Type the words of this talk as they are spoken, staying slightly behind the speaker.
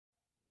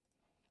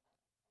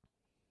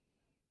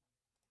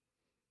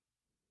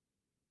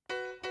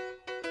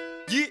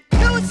Yeah.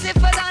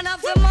 Lucifer, dawn of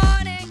the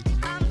morning,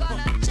 I'm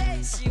gonna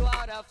chase you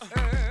out of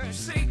earth.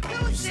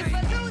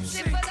 Lucifer,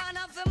 Lucifer, dawn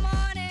of the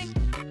morning.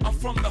 I'm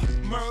from the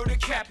murder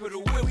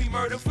capital, where we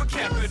murder for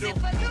capital.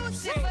 Lucifer,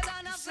 Lucifer,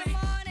 dawn of the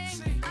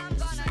morning, I'm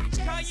gonna chase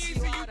Kanye, you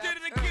so you out did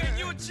of it again, earth.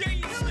 you a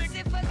genius,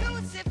 nigga. Lucifer,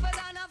 Lucifer,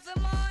 dawn of the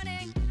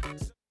morning.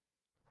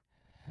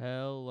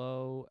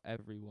 Hello,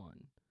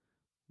 everyone.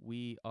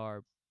 We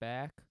are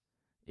back.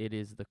 It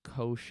is the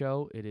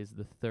Co-Show. It is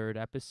the third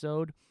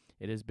episode.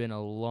 It has been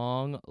a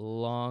long,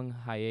 long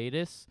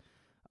hiatus.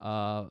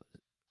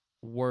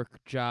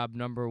 Work job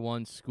number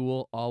one,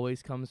 school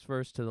always comes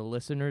first to the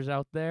listeners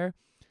out there.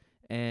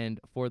 And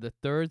for the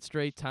third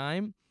straight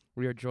time,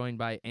 we are joined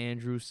by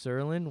Andrew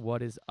Serlin.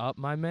 What is up,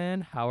 my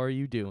man? How are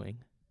you doing?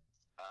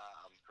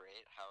 I'm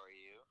great. How are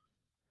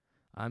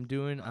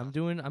you?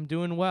 I'm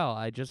doing well.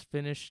 I just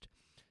finished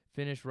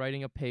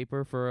writing a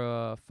paper for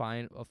a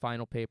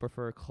final paper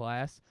for a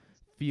class.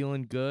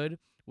 Feeling good.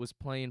 Was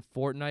playing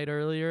Fortnite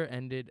earlier.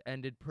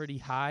 Ended pretty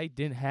high.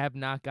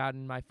 Not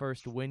gotten my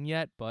first win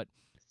yet, but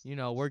you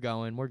know, we're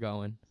going. Did one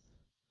of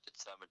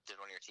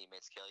your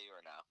teammates kill you or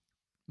no?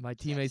 My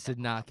teammates did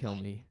not kill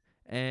me.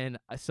 And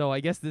so I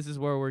guess this is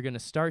where we're going to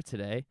start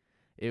today.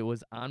 It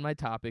was on my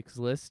topics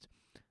list.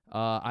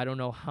 I don't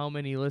know how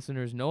many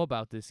listeners know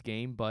about this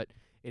game, but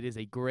it is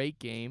a great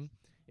game.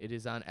 It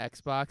is on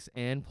Xbox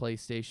and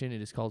PlayStation.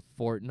 It is called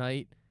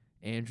Fortnite.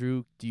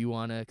 Andrew, do you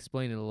want to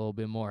explain it a little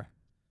bit more?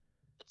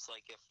 It's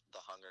like if the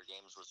Hunger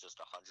Games was just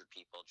 100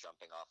 people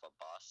jumping off a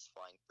bus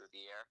flying through the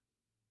air.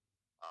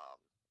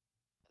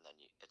 And then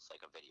it's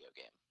like a video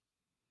game.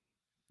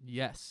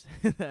 Yes,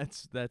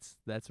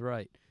 that's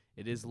right.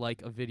 It is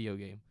like a video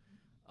game.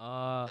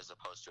 As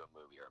opposed to a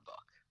movie or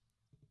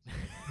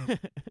a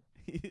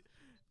book.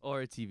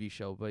 Or a TV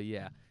show, but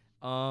yeah.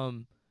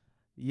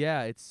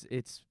 Yeah, it's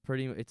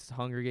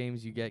Hunger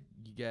Games. You get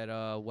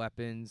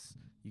weapons,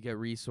 you get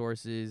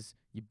resources,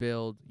 you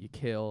build, you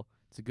kill.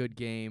 It's a good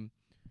game.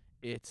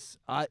 It's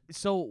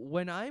so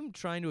when I'm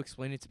trying to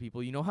explain it to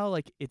people, you know how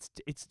like the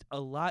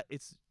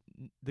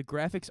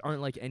graphics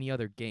aren't like any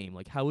other game.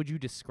 Like, how would you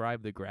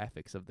describe the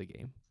graphics of the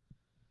game?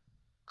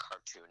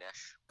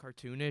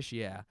 Cartoonish,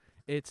 yeah.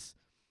 It's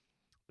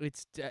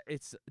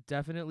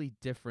definitely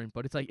different,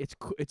 but it's like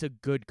it's a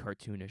good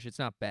cartoonish. It's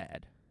not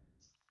bad.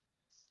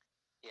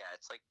 Yeah,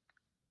 it's like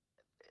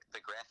the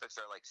graphics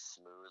are like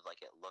smooth,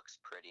 like it looks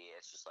pretty.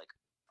 It's just like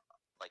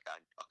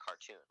a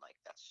cartoon. Like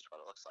that's just what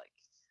it looks like.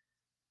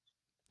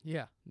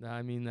 Yeah,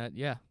 I mean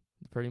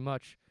pretty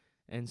much.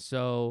 And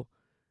so,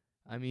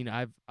 I mean,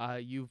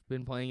 you've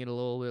been playing it a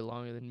little bit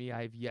longer than me.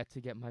 I've yet to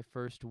get my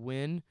first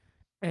win,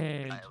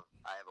 and I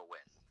have a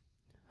win.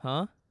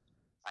 Huh?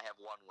 I have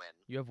one win.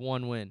 You have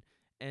one win.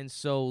 And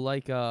so,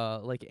 like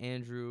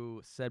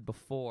Andrew said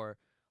before,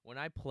 when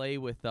I play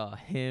with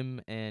him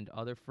and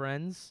other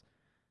friends,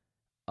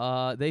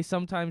 they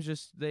sometimes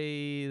just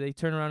they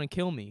turn around and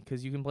kill me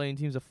because you can play in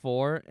teams of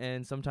 4,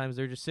 and sometimes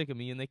they're just sick of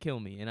me and they kill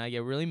me, and I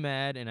get really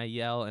mad and I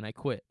yell and I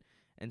quit.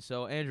 And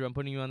so, Andrew, I'm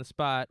putting you on the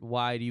spot.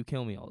 Why do you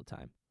kill me all the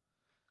time?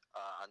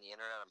 On the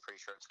internet, I'm pretty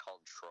sure it's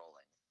called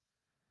trolling.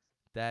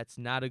 That's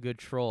not a good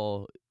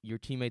troll. Your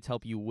teammates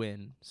help you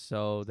win,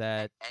 so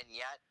that. And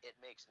yet, it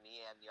makes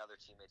me and the other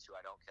teammates who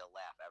I don't kill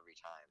laugh every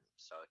time.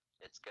 So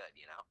it's good,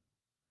 you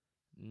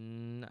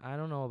know. I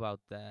don't know about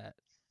that.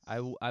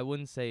 I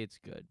wouldn't say it's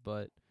good,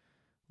 but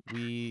we'll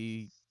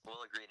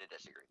agree to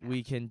disagree.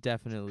 We can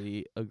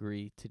definitely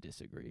agree to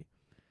disagree.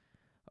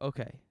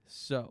 Okay,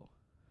 so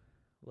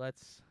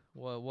let's.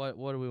 What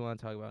do we want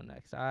to talk about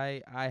next?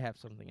 I have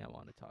something I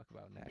want to talk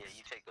about next. Yeah,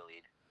 you take the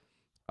lead.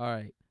 All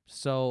right.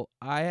 So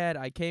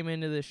I came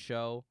into this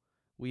show.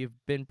 We've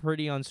been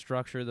pretty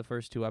unstructured the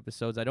first 2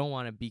 episodes. I don't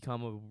want to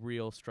become a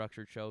real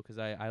structured show because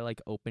I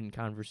like open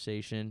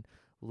conversation.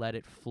 Let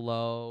it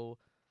flow.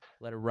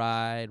 Let it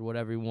ride,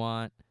 whatever you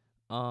want.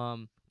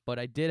 But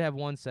I did have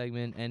one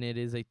segment, and it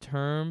is a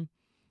term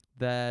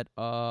that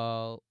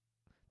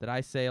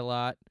I say a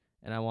lot,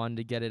 and I wanted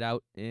to get it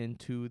out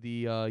into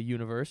the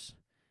universe.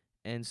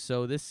 And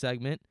so this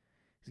segment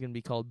is going to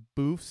be called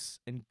Boofs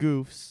and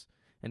Goofs,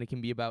 and it can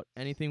be about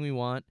anything we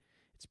want.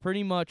 It's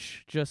pretty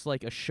much just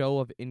like a show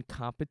of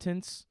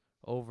incompetence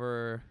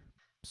over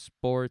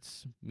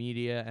sports,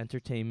 media,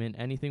 entertainment,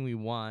 anything we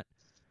want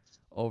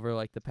over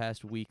like the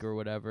past week or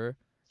whatever.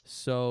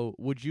 So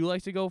would you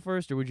like to go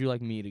first, or would you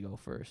like me to go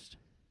first?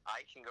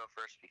 I can go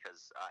first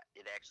because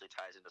it actually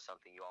ties into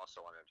something you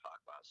also wanted to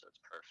talk about, so it's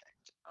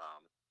perfect.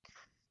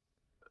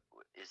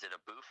 Is it a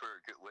boof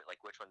or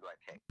like which one do I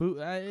pick?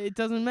 It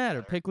doesn't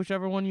matter. Pick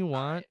whichever one you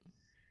want.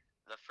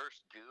 The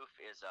first goof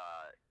is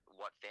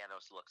what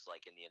Thanos looks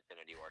like in the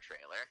Infinity War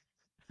trailer.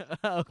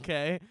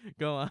 Okay,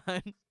 go on.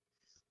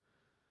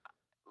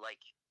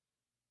 Like,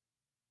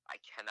 I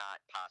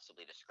cannot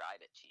possibly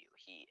describe it to you.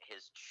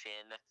 His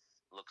chin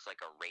looks like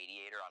a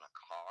radiator on a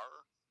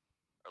car,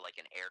 or like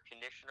an air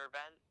conditioner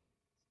vent.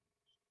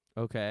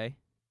 Okay.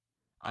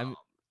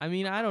 I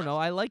mean, I don't know.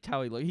 I liked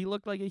how he looked. He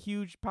looked like a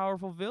huge,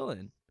 powerful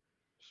villain.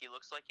 He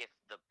looks like if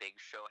the Big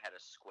Show had a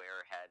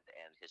square head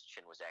and his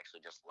chin was actually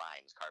just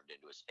lines carved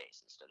into his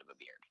face instead of a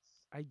beard.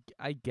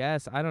 I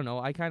guess I don't know.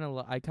 I kind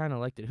of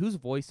liked it. Who's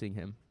voicing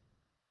him?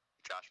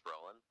 Josh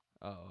Brolin.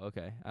 Oh,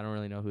 okay. I don't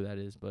really know who that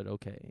is, but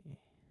okay.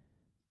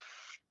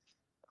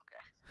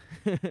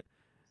 Okay.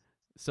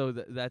 So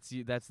that's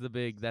you. That's the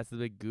big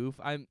goof.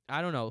 I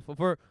don't know.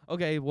 For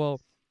okay.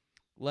 Well,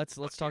 let's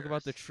talk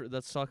about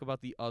let's talk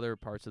about the other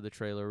parts of the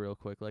trailer real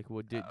quick. Like,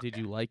 what did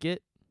you like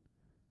it?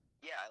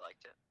 Yeah, I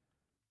liked it.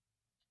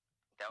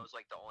 That was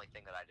like the only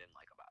thing that I didn't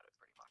like about it,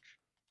 pretty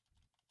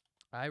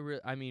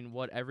much. I mean,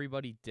 what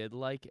everybody did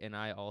like, and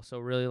I also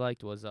really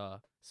liked, was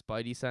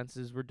Spidey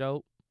senses were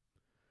dope.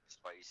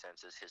 Spidey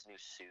senses, his new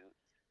suit.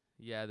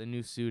 Yeah, the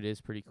new suit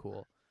is pretty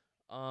cool.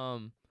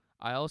 I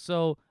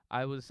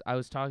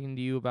was talking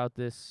to you about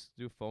this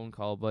through phone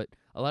call, but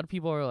a lot of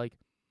people are like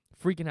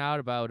freaking out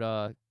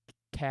about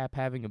Cap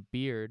having a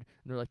beard.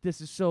 And they're like,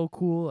 "This is so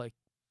cool! Like,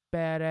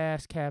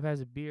 badass Cap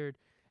has a beard."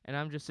 And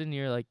I'm just sitting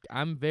here like,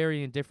 I'm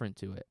very indifferent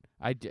to it.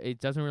 It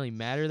doesn't really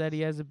matter that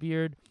he has a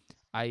beard.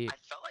 I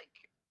felt like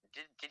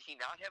did he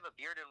not have a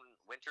beard in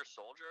Winter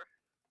Soldier?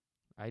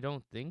 I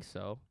don't think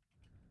so.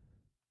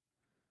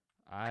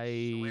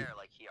 I swear,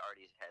 like he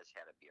already has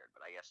had a beard,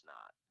 but I guess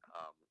not.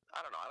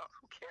 I don't know.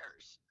 Who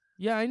cares?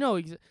 Yeah, I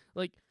know.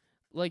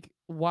 Like,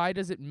 why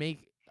does it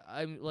make?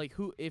 I'm like,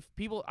 who? If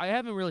people, I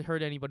haven't really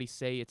heard anybody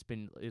say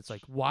it's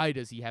like, why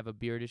does he have a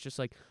beard? It's just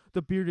like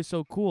the beard is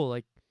so cool.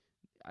 Like,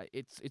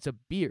 it's a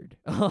beard.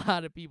 A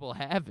lot of people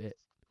have it.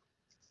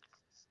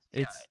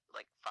 Yeah,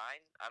 like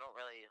fine. I don't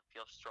really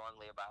feel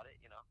strongly about it,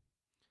 you know.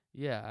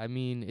 Yeah, I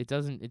mean, it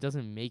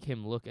doesn't make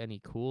him look any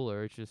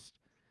cooler. It's just,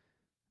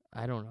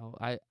 I don't know.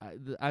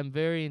 I'm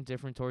very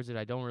indifferent towards it.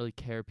 I don't really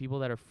care. People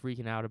that are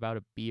freaking out about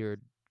a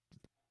beard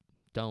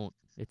don't.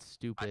 It's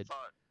stupid.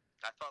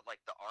 I thought like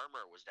the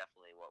armor was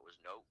definitely what was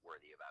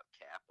noteworthy about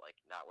Cap, like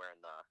not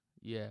wearing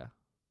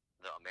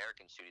the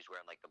American suit. He's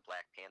wearing like the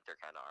Black Panther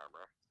kind of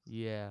armor.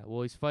 Yeah.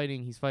 Well, he's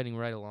fighting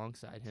right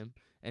alongside him,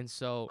 and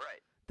so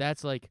right.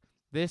 That's like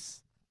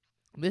this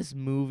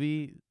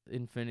movie,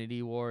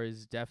 Infinity War,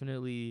 is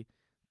definitely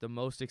the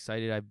most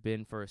excited I've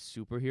been for a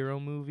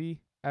superhero movie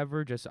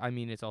ever. I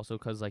mean, it's also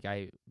 'cause like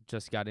I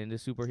just got into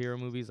superhero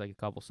movies like a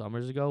couple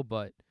summers ago,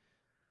 but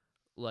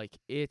like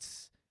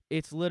it's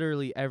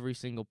literally every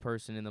single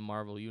person in the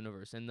Marvel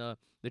universe. And the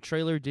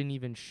trailer didn't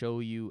even show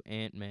you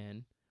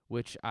Ant-Man,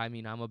 which, I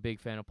mean, I'm a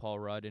big fan of Paul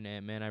Rudd and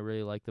Ant-Man. I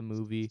really like the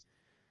movie.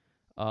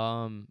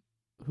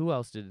 Who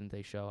else didn't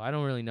they show? I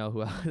don't really know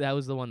who else. That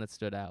was the one that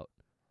stood out.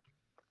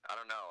 I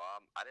don't know.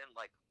 I didn't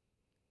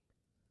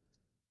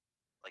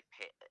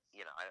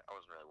I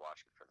wasn't really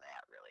watching for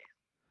that, really.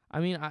 I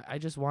mean,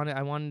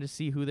 I wanted to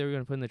see who they were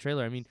going to put in the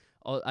trailer. I mean,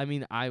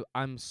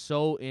 I'm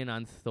so in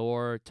on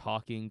Thor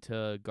talking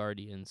to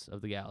Guardians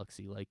of the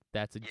Galaxy. Like,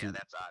 that's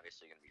that's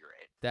obviously going to be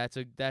great.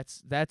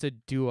 That's a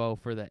duo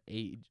for the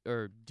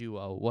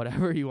duo,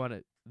 whatever you want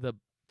to. The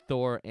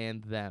Thor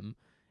and them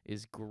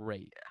is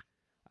great. Yeah.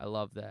 I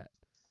love that.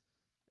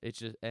 It's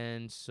just,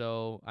 and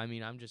so I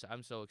mean, I'm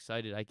so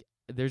excited.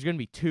 There's going to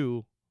be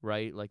 2,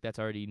 right? Like, that's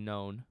already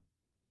known.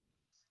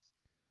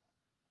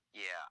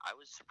 Yeah, I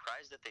was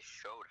surprised that they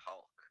showed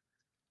Hulk,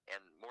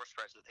 and more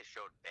surprised that they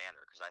showed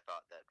Banner, because I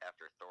thought that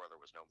after Thor there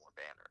was no more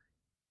Banner.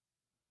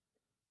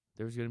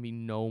 There's gonna be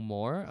no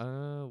more.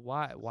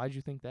 Why? Why'd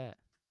you think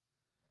that?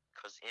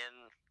 Because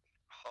in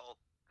Hulk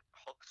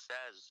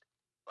says,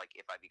 like,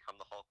 if I become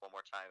the Hulk one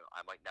more time,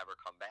 I might never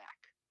come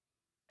back,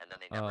 and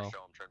then they never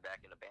show him turn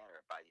back into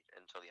Banner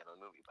until the end of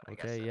the movie. But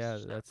okay, I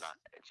guess that's not.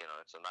 It's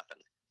a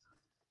nothing.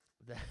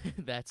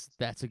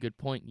 That's a good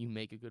point. You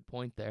make a good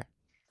point there.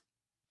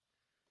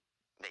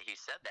 He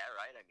said that,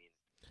 right? I mean.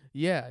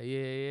 Yeah.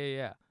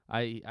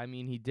 I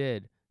mean, he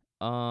did.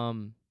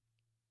 I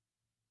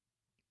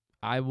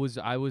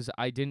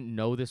didn't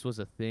know this was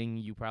a thing.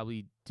 You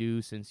probably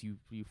do, since you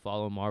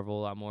follow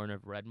Marvel a lot more and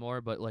have read more,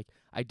 but like,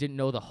 I didn't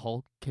know the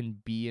Hulk can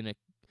be in a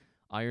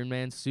Iron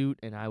Man suit,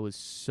 and I was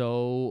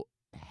so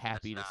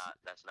happy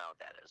That's not what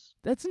that is.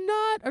 That's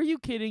not? Are you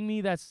kidding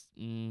me? I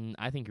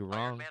think you're wrong.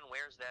 Iron Man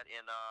wears that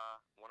in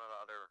one of the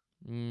other.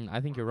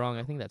 I think you're wrong.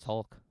 I think that's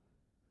Hulk.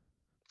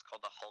 It's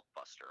called the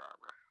Hulkbuster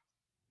armor.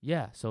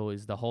 Yeah, so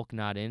is the Hulk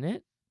not in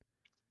it?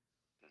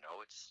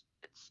 No, it's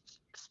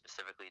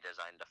specifically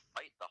designed to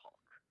fight the Hulk.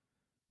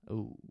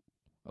 Oh,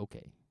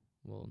 okay.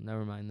 Well,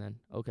 never mind then.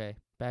 Okay,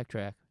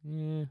 backtrack.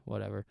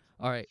 Whatever.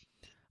 All right,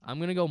 I'm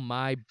going to go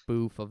my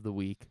boof of the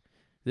week.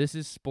 This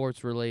is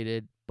sports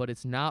related, but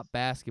it's not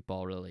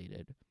basketball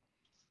related.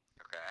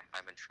 Okay,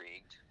 I'm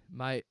intrigued.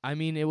 I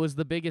mean, it was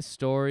the biggest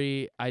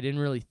story. I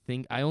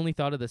only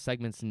thought of the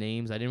segments'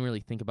 names. I didn't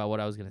really think about what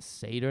I was going to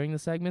say during the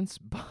segments,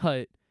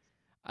 but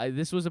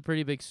this was a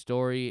pretty big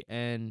story,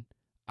 and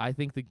I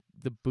think the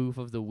boof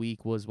of the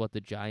week was what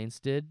the Giants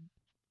did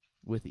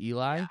with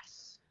Eli.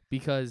 Yes.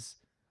 Because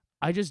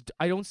I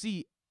don't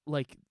see,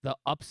 like, the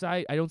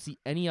upside. I don't see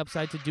any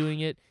upside to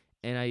doing it,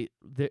 and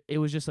it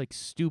was just, like,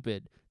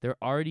 stupid. They're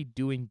already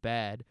doing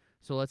bad.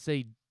 So let's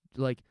say,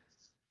 like,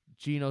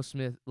 Geno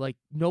Smith, like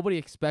nobody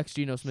expects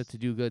Geno Smith to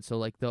do good, so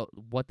like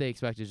what they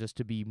expect is just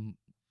to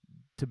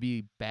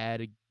be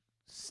bad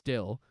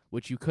still,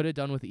 which you could have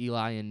done with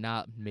Eli and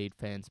not made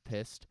fans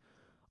pissed,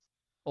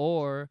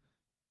 or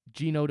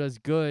Geno does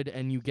good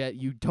and you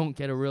don't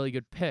get a really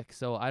good pick.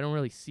 So I don't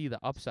really see the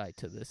upside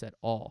to this at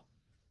all.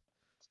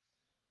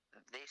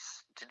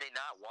 Did they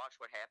not watch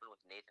what happened with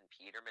Nathan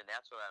Peterman?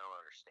 That's what I don't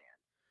understand.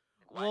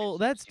 Why Well, does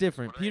that's he do this?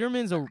 different. What do they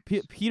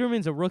expect?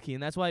 Peterman's a rookie,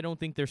 and that's why I don't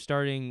think they're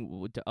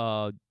starting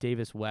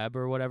Davis Webb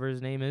or whatever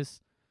his name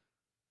is.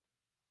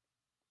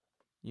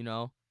 You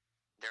know?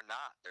 They're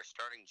not. They're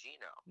starting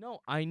Geno. No,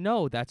 I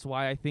know. That's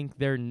why I think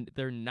they're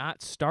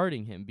not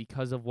starting him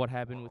because of what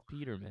happened with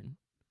Peterman.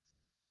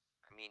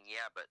 I mean,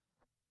 yeah, but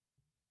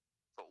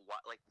what?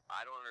 Like,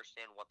 I don't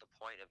understand what the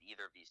point of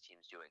either of these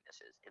teams doing this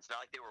is. It's not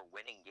like they were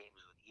winning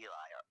games with Eli.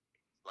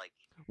 Like,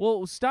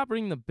 well, stop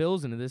bringing the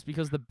Bills into this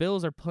because the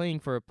Bills are playing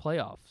for a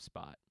playoff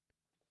spot.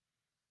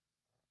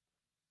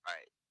 all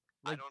right,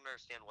 I Like- don't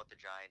understand what the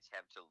Giants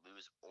have to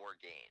lose or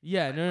gain.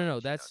 Yeah, by no. letting Geno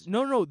That's Smith.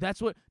 no.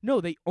 That's what.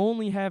 No, they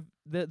only have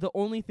the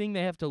only thing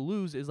they have to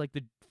lose is like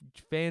the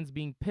fans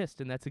being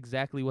pissed, and that's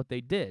exactly what they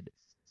did.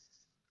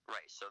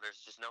 Right, so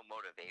there's just no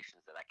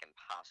motivations that I can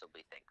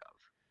possibly think of.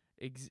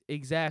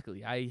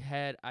 Exactly. I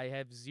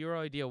have zero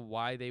idea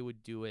why they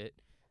would do it.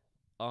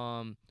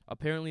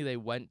 Apparently they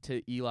went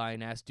to Eli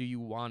and asked, "Do you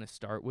want to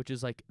start?" Which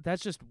is like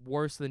that's just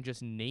worse than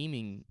just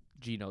naming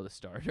Geno the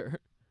starter.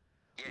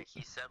 Yeah,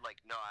 he said, like,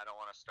 no, I don't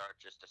want to start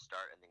just to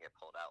start and then get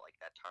pulled out. Like,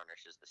 that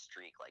tarnishes the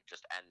streak. Like,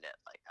 just end it.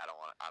 Like, I don't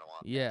want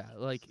that. Yeah,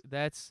 like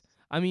that's.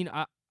 I mean,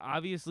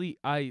 obviously,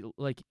 I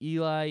like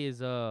Eli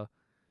is a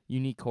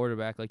unique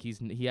quarterback. Like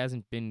he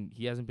hasn't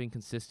been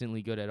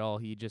consistently good at all.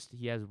 He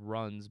has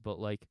runs, but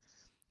like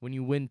when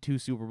you win 2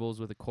 Super Bowls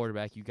with a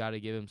quarterback, you gotta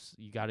give him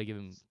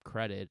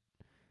credit.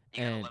 You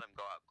gotta And let him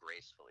go out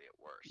gracefully at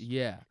worst.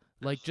 yeah,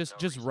 like There's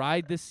just no reason for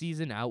ride that. this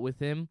season out with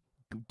him.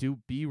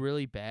 Be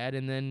really bad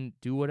and then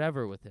do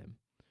whatever with him.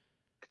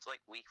 It's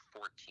like week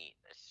 14.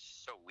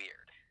 It's so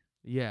weird.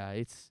 Yeah,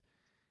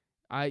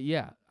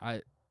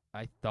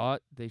 I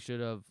thought they should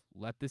have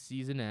let the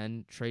season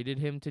end, traded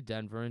him to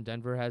Denver, and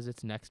Denver has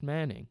its next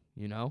Manning.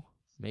 You know,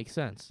 makes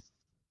sense.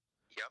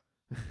 Yep.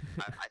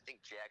 I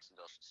think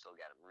Jacksonville should still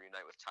get him.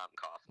 Reunite with Tom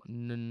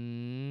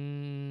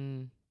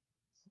Coughlin.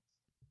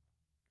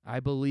 I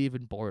believe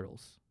in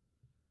Bortles.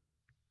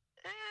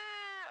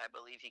 I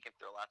believe he can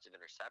throw lots of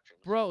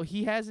interceptions. Bro,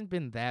 he hasn't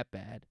been that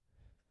bad.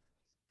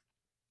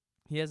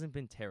 He hasn't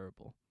been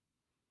terrible.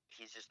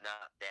 He's just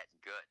not that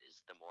good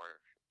is the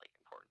more, like,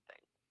 important thing.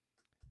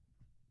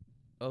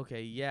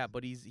 Okay, yeah,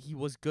 but he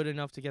was good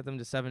enough to get them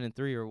to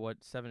 7-3 or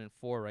what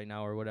 7-4 right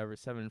now or whatever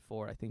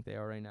 7-4 I think they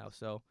are right now.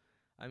 So,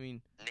 I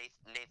mean,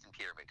 Nathan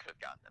Peterman could have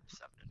gotten them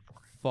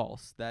 7-4.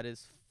 false. That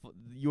is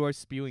you are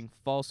spewing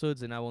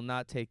falsehoods, and I will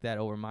not take that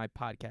over my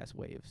podcast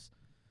waves.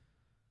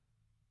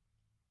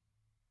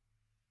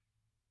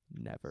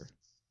 Never.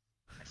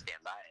 I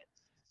stand by it.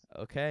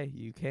 Okay,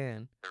 you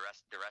can. The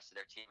rest of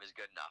their team is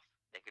good enough.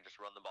 They could just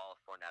run the ball with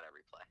Fournette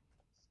every play.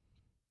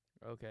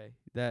 Okay,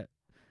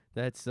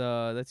 that's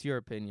your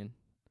opinion.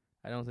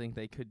 I don't think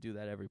they could do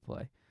that every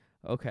play.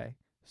 Okay,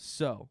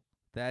 so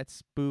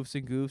that's Boofs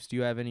and Goofs. Do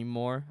you have any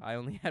more? I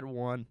only had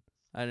one.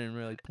 I didn't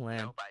really plan.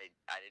 Nope,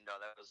 I didn't know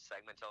that was a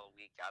segment until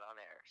we got on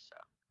air. So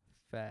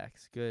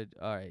Facts. Good.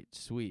 All right.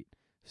 Sweet.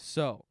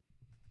 So,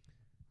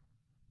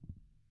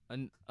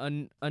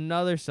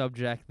 another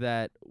subject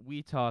that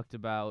we talked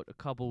about a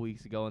couple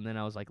weeks ago, and then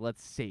I was like,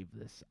 let's save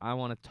this. I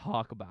want to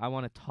talk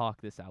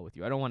this out with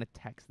you. I don't want to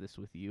text this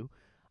with you.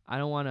 I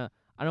don't want to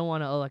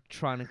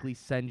electronically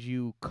send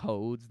you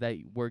codes that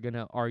we're going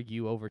to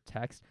argue over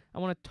text. I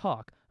want to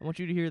talk. I want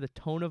you to hear the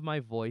tone of my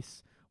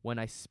voice when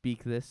I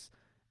speak this,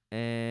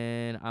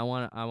 and I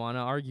want to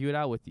argue it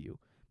out with you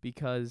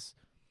because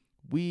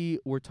we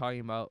were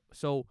talking about.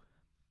 So,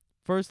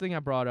 first thing I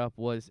brought up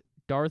was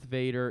Darth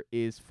Vader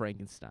is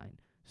Frankenstein.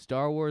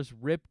 Star Wars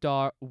ripped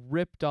off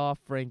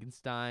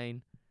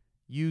Frankenstein,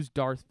 used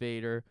Darth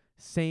Vader,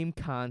 same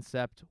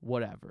concept,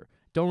 whatever.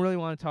 Don't really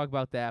want to talk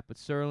about that, but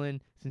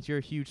Serlin, since you're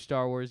a huge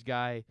Star Wars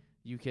guy,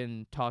 you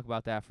can talk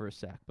about that for a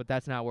sec. But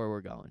that's not where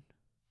we're going.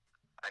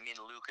 I mean,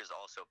 Luke is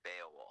also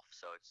Beowulf,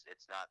 so it's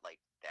not like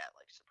that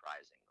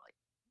surprising. Like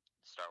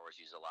Star Wars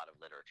uses a lot of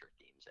literature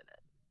themes in it.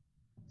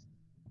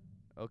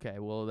 Okay,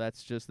 well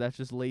that's just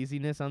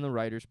laziness on the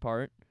writer's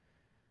part.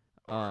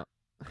 Or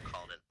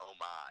called an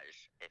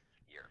homage if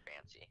you're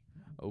fancy.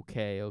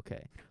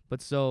 Okay.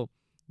 But so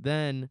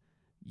then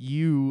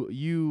you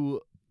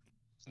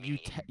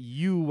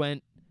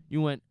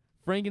went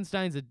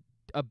Frankenstein's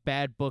a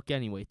bad book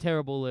anyway,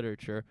 terrible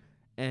literature,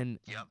 and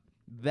Yep.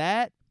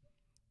 that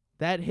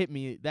hit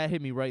me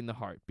right in the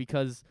heart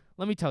because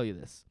let me tell you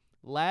this.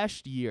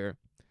 Last year,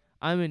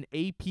 I'm in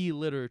AP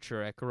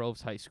literature at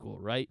Groves High School,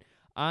 right?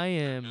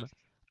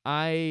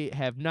 I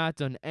have not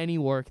done any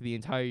work the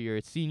entire year.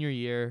 It's senior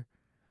year.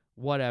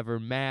 Whatever.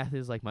 Math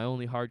is like my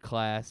only hard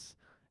class.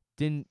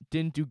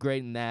 Didn't do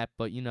great in that,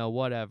 but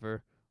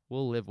whatever.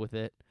 We'll live with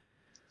it.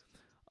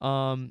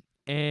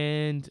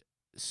 And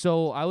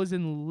so I was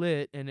in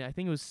lit, and I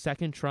think it was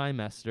second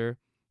trimester,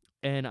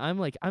 and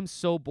I'm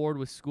so bored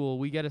with school.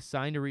 We get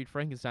assigned to read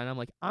Frankenstein. I'm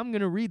like, I'm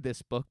gonna read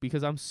this book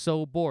because I'm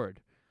so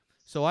bored.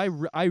 So I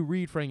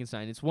read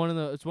Frankenstein. It's one of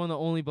the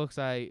only books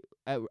I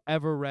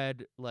ever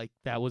read like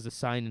that was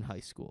assigned in high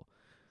school.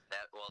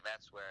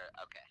 That's where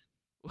okay.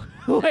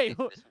 Wait.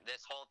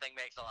 This whole thing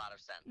makes a lot of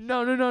sense.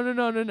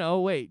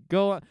 No. Wait.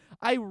 Go on.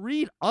 I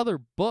read other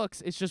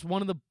books. It's just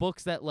one of the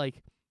books that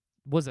like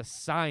was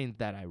assigned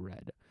that I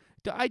read.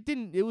 I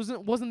didn't. It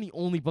wasn't the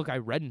only book I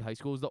read in high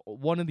school. It was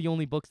one of the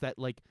only books that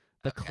like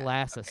the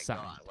class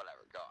assigned. Go on, whatever.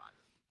 Go on.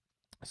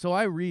 So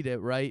I read it,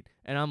 right?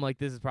 And I'm like,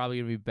 this is probably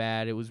going to be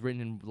bad. It was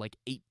written in like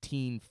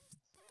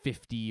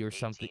 1850 or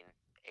something.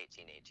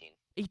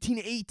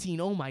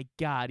 1818. Oh my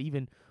God,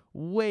 even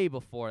way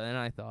before than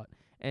I thought.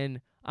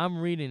 And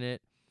I'm reading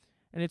it,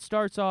 and it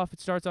starts off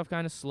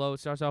kind of slow. It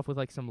starts off with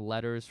like some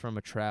letters from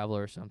a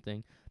traveler or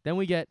something. Then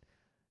we get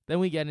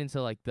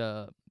into like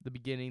the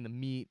beginning, the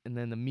meat, and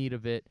then the meat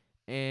of it.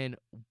 And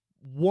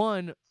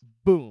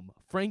boom,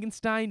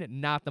 Frankenstein,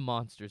 not the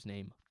monster's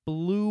name.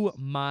 Blew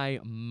my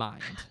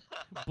mind.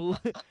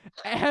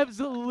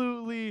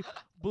 Absolutely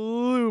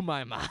blew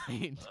my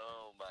mind.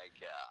 Oh my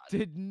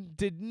God.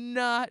 Did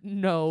not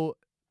know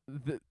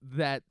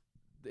that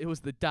it was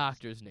the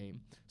doctor's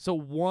name. So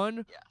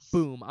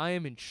boom, I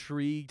am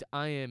intrigued.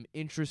 I am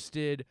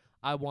interested.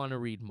 I want to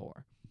read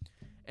more.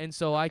 And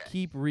so I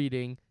keep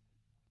reading.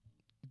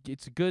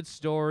 It's a good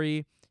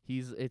story.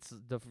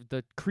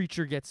 The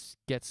creature gets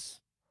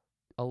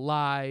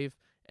alive,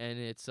 and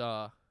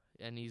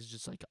and he's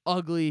just like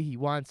ugly. He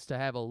wants to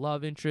have a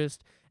love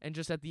interest, and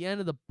just at the end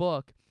of the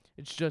book,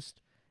 it's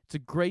a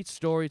great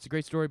story. It's a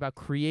great story about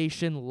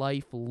creation,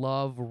 life,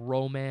 love,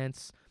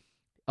 romance,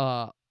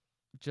 kind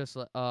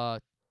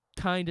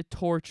of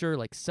torture,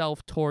 like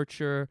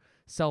self-torture,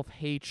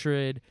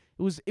 self-hatred.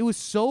 It was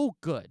so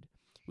good.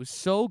 It was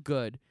so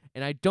good,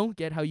 and I don't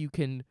get how you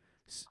can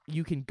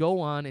go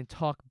on and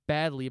talk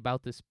badly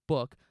about this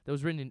book that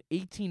was written in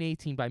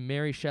 1818 by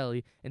Mary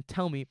Shelley and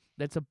tell me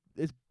it's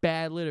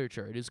bad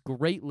literature. It is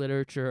great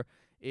literature.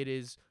 It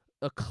is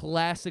a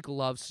classic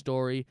love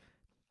story.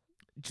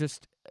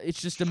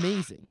 It's just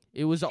amazing.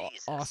 It was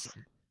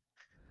awesome.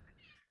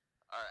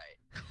 All right.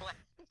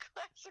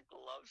 Classic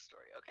love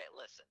story. Okay,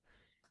 listen.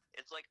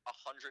 It's like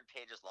 100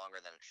 pages longer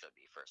than it should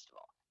be, first of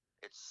all.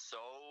 There's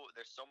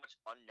so much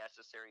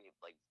unnecessary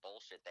like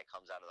bullshit that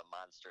comes out of the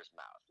monster's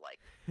mouth. Like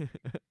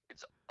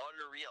it's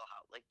unreal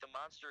how like the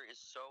monster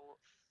is so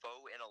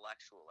faux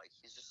intellectual. Like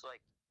he's just like,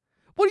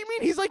 what do you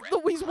mean? He's like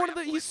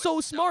he's so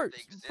smart.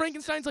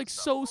 Frankenstein's like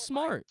so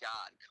smart. Oh my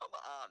God, come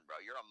on, bro.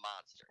 You're a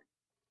monster.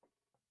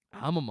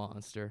 I'm a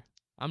monster.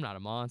 I'm not a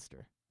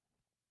monster.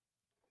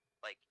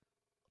 Like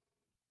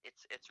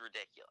it's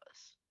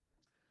ridiculous.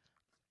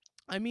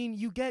 I mean,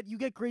 you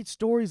get great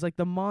stories. Like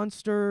the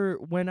monster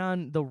went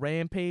on the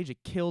rampage.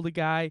 It killed a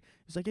guy.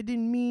 It's like, I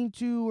didn't mean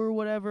to or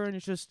whatever. And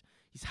it's just,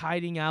 he's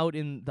hiding out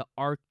in the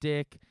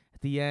Arctic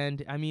at the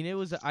end. I mean,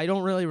 I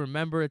don't really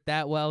remember it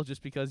that well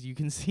just because you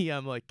can see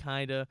I'm like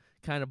kind of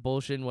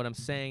bullshitting what I'm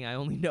saying. I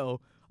only know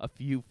a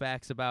few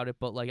facts about it.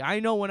 But like, I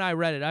know when I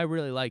read it, I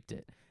really liked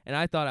it. And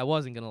I thought I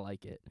wasn't going to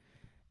like it.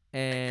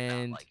 And I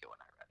did not like it when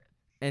I read it.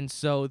 And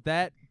so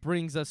that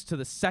brings us to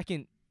the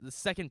second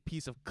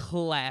piece of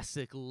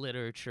classic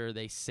literature,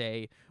 they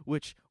say,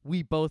 which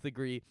we both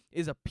agree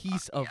is a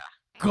piece of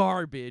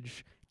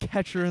garbage,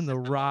 Catcher in the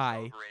Rye.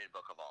 Most overrated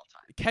book of all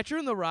time. Catcher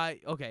in the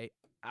Rye, okay.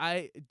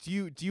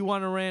 Do you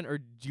want to rant or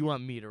do you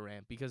want me to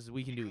rant? Because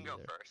we can do either. You can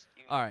go first.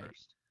 All right.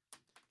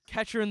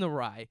 Catcher in the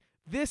Rye.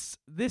 This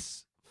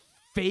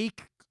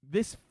fake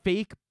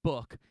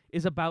book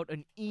is about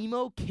an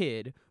emo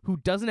kid who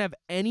doesn't have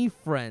any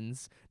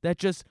friends, that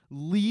just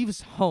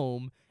leaves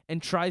home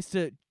and tries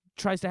to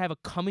have a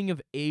coming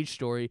of age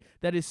story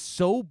that is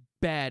so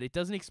bad it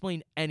doesn't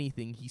explain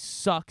anything. He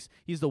sucks.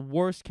 He's the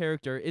worst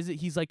character.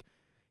 He's like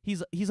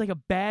a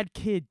bad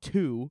kid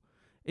too.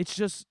 It's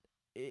just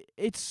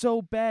it's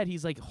so bad.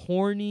 He's like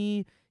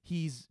horny.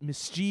 He's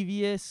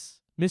mischievous,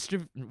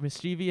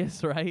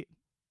 right?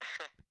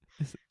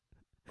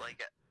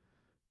 Like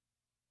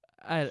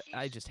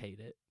I just hate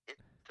it.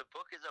 The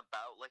book is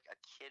about like a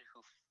kid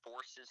who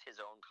forces his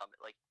own coming.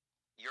 Like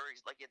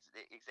it's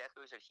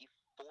exactly what he said. He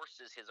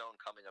forces his own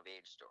coming of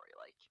age story.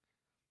 Like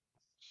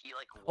he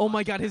like. Oh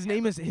my God, his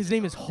name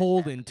is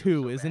Holden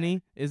too, isn't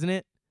he? Isn't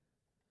it?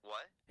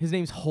 What? His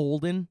name's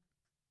Holden.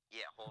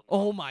 Yeah, Holden.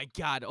 Oh my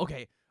God.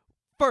 Okay.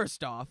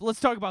 First off, let's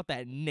talk about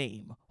that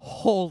name,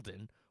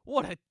 Holden.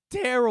 What a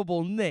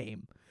terrible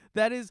name.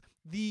 That is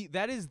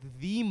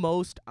the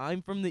most.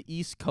 I'm from the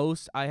East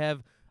Coast. I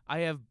have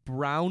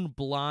brown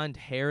blonde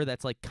hair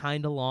that's like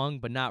kind of long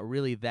but not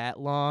really that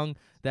long,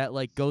 that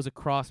like goes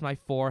across my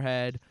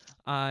forehead.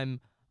 I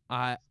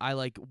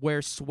like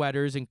wear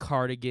sweaters and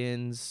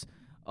cardigans.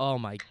 Oh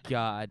my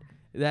God.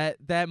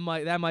 That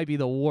might be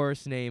the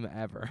worst name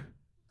ever.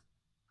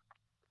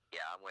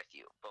 Yeah, I'm with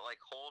you. But like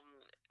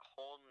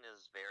Holden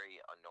is very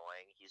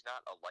annoying. He's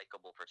not a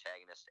likable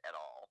protagonist at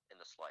all in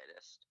the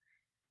slightest.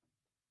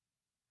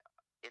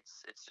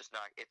 it's just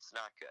not it's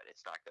not good.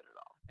 It's not good at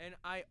all. And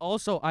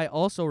I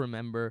also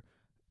remember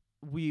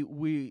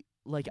we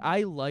like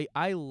I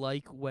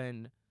like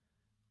when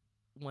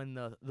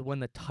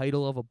the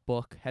title of a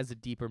book has a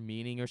deeper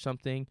meaning or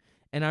something.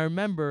 And I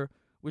remember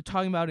we're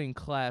talking about it in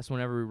class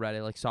whenever we read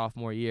it, like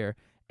sophomore year,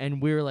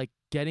 and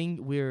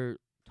we're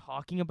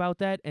talking about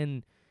that,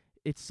 and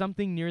it's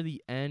something near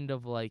the end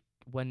of like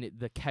when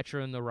the Catcher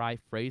in the Rye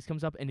phrase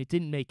comes up, and it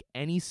didn't make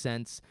any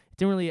sense. It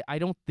didn't really. I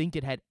don't think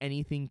it had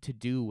anything to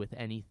do with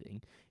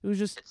anything. It was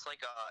just. It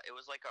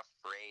was like a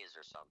phrase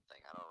or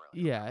something. I don't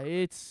really. Yeah,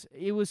 remember.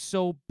 it was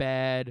so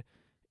bad.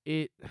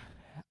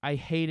 I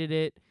hated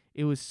it.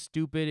 It was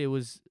stupid. It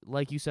was,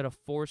 like you said, a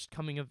forced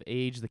coming of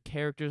age. The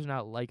character's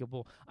not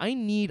likable. I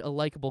need a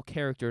likable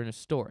character in a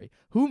story.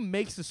 Who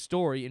makes a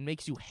story and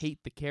makes you hate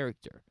the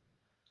character?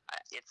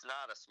 It's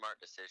not a smart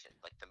decision.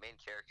 Like, the main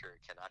character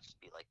cannot just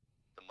be, like,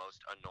 the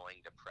most annoying,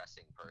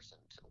 depressing person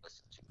to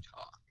listen to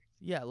talk.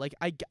 Yeah, like,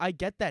 I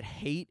get that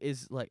hate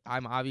is, like,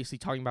 I'm obviously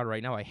talking about it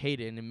right now. I hate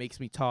it, and it makes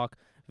me talk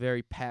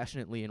very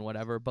passionately and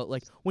whatever. But,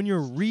 like, when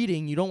you're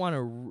reading, you don't want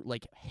to,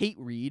 like, hate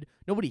read.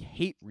 Nobody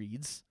hate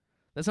reads.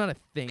 That's not a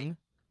thing.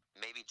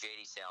 Maybe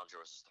J.D. Salinger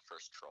was the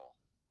first troll.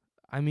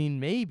 I mean,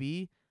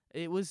 maybe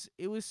it was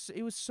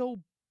so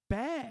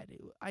bad.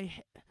 I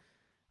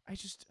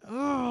just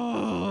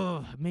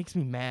it makes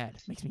me mad.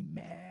 Makes me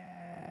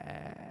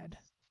mad.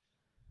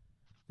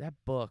 That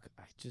book,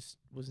 I just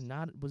was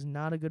not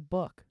a good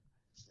book.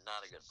 It's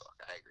not a good book.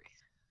 I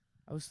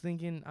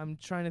agree. I'm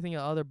trying to think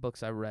of other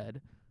books I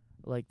read,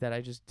 like that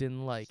I just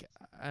didn't like.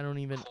 I don't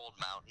even. Cold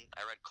Mountain.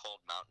 I read Cold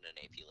Mountain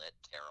in AP Lit.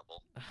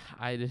 Terrible.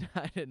 I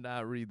did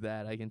not read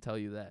that. I can tell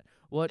you that.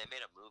 What They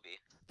made a movie.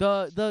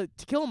 the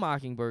To Kill a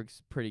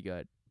Mockingbird's pretty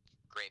good.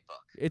 Great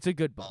book. It's a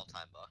good book.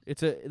 All-time book.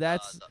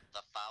 That's the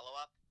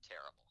follow-up.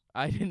 Terrible.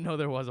 I didn't know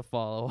there was a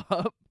follow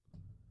up.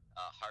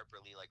 Harper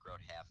Lee wrote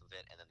half of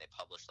it, and then they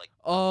published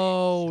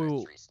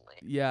Oh, recently.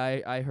 yeah,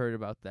 I heard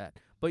about that.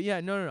 But yeah,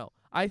 no.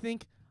 I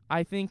think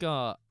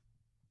To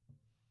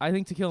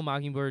Kill a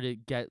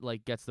Mockingbird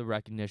gets the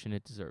recognition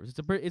it deserves.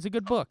 It's a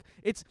good book.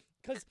 It's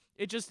cuz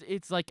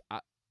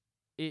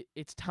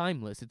it's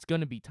timeless. It's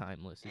going to be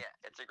timeless. Yeah,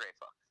 it's a great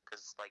book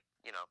cuz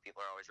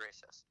people are always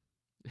racist.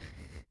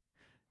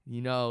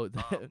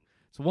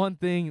 It's one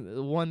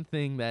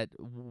thing that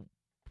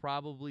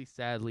probably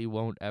sadly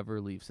won't ever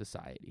leave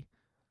society.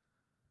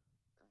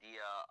 The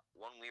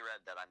one we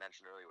read that I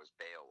mentioned earlier was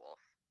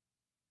Beowulf.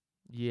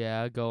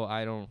 Yeah,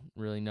 I don't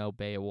really know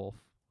Beowulf.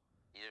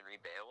 You didn't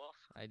read Beowulf?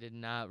 I did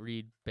not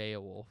read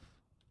Beowulf.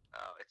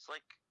 Oh, it's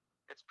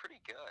pretty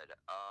good.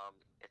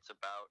 It's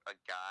about a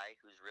guy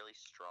who's really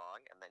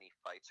strong, and then he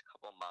fights a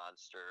couple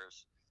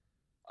monsters,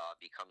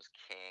 becomes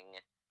king,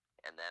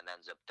 and then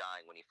ends up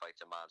dying when he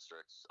fights a monster.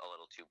 It's a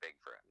little too big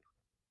for him.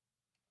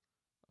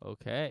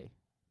 Okay.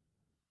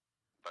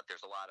 But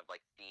there's a lot of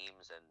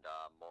themes and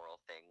moral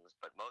things,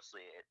 but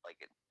mostly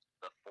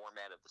the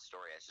format of the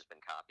story has just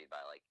been copied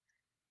by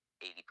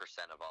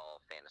 80% of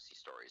all fantasy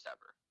stories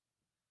ever.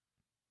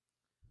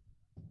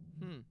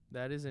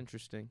 That is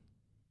interesting.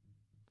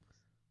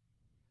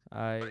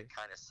 But it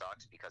kind of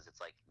sucks because it's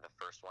the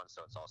first one,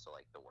 so it's also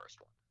the worst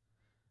one.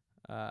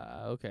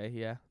 Okay,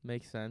 yeah,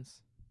 makes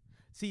sense.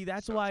 See,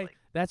 that's So why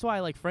I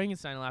like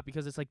Frankenstein a lot,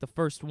 because it's the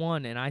first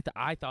one, and I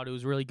thought it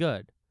was really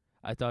good.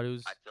 I thought it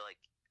was. I feel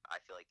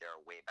like there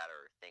are way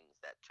better things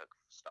that took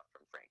stuff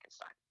from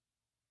Frankenstein.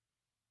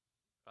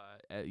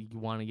 You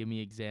want to give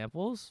me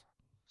examples?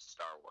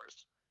 Star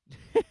Wars.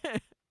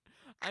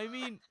 I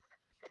mean,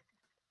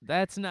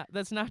 that's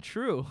not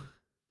true.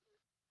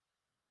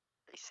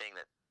 Are you saying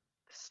that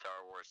Star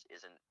Wars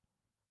isn't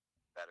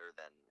better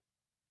than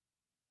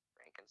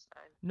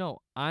Frankenstein?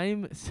 No,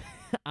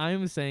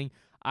 I'm saying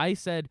I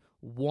said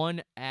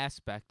one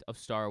aspect of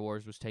Star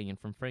Wars was taken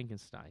from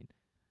Frankenstein,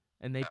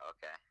 and they Oh,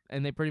 okay.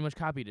 and they pretty much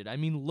copied it. I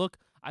mean, look,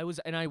 I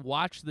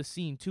watched the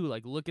scene too.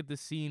 Look at the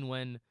scene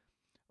when,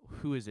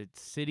 who is it?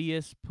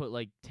 Sidious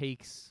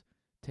takes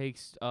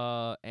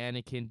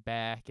Anakin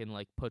back and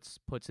puts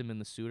him in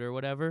the suit or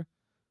whatever.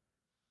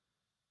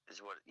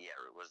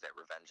 Was that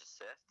Revenge of the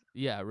Sith?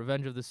 Yeah,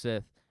 Revenge of the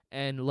Sith.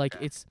 And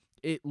Okay.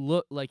 it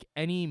look like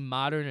any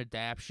modern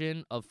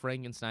adaptation of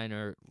Frankenstein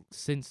or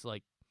since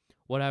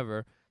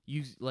whatever,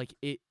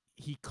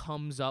 he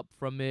comes up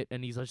from it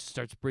and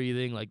starts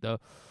breathing the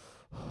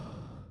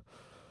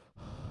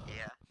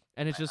Yeah.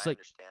 and it's just I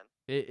understand.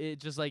 it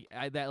just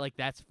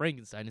that's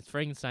Frankenstein. It's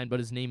Frankenstein, but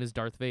his name is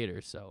Darth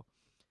Vader. So,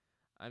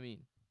 I mean,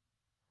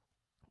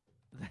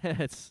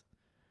 that's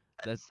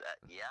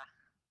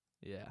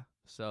yeah.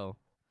 So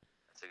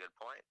that's a good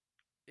point.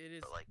 it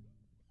is. But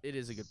It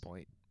is a good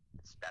point.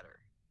 it's better.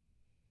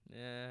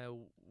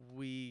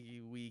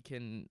 We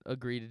can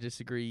agree to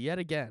disagree yet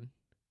again.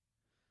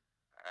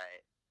 All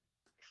right,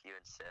 if you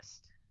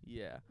insist.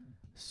 Yeah.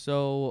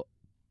 So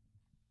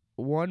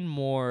one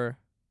more.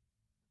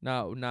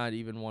 No, not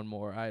even one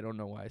more. I don't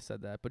know why I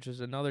said that, but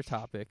just another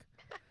topic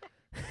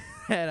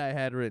that I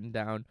had written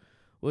down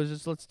was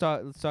just let's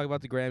talk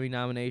about the Grammy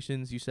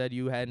nominations. You said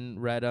you hadn't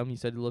read them. You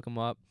said to look them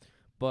up,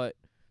 but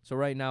So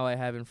right now I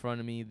have in front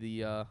of me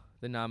the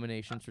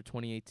nominations for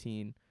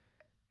 2018,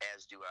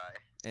 As do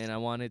I. and I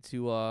wanted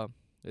to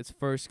let's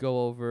first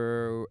go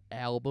over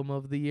album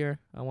of the year.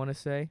 I want to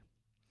say,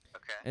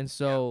 Okay. and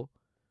so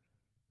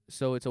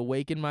it's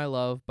 "Awaken My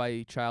Love"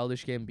 by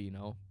Childish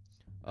Gambino,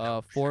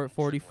 No,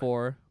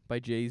 444 by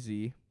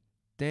Jay-Z,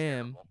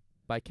 "Damn" Terrible.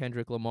 by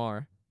Kendrick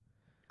Lamar,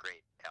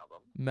 Great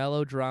album.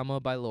 "Melodrama"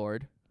 by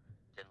Lord,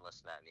 Didn't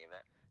listen to any of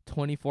it.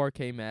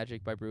 24K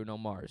Magic by Bruno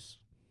Mars.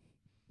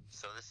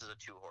 So this is a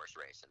 2-horse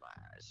race in my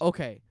eyes.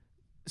 Okay,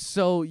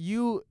 so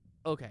you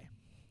okay,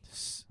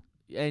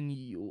 and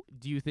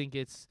do you think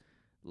it's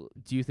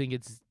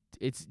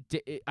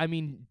I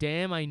mean,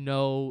 Damn, I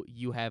know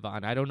you have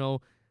on. I don't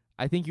know.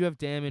 I think you have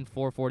Damn in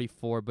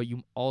 444, but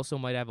you also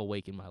might have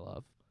Awaken My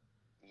Love.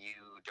 You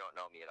don't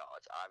know me at all.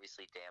 It's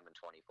obviously Damn and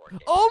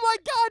 24K. Oh my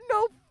God,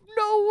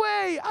 no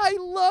way! I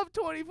love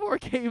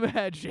 24K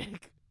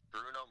Magic.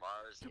 Bruno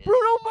Mars is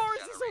Bruno a Mars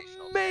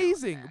generational is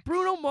amazing. talent.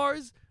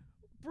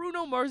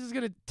 Bruno Mars is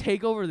gonna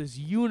take over this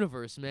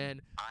universe,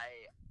 man.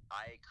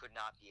 I could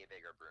not be a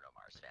bigger Bruno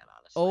Mars fan,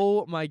 honestly.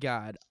 Oh my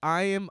God,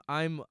 I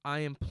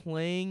am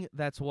playing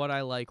That's What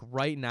I Like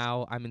right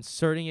now. I'm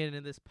inserting it into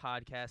this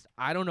podcast.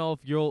 I don't know if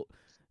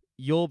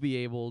you'll be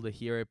able to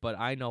hear it, but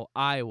I know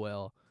I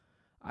will.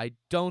 I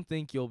don't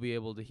think you'll be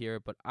able to hear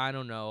it, but I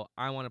don't know.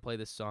 I want to play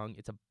this song.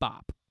 It's a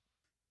bop.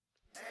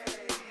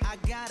 I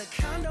got a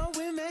condo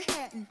in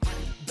Manhattan.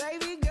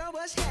 Baby girl,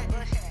 what's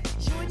happening?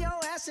 You and your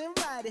ass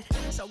invited,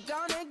 so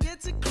gonna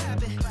get to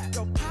clapping.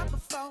 Go pop it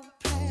for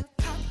a plan,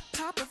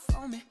 pop it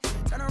for me.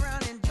 Turn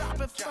around and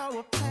drop it for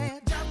a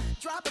plan,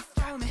 drop it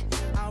for me.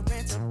 I'll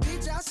rent a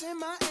beach house in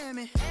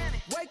Miami.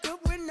 Wake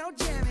up with no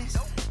jammies.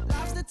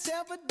 Lobster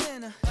tail for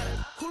dinner.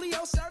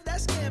 Julio served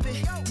that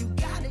scampi. You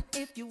got it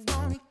if you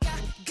want it.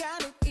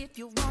 Got it if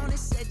you want it.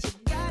 Said you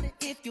got it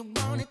if you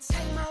want it.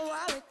 Take my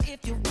wallet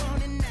if you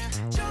want it now.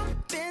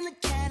 Jump in the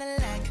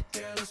Cadillac.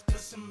 Girl, let's put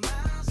some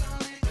miles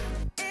on it.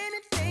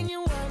 Anything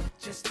you want,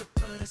 just to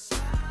put a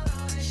smile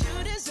on it.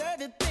 You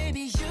deserve it,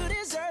 baby. You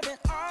deserve it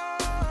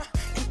all.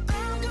 And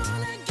I'm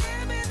gonna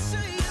give it to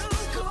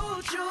you.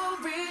 Gold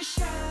jewelry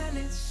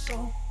shining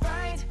so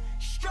bright.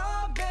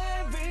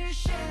 Strawberry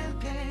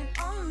champagne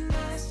on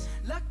us.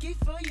 Lucky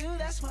for you,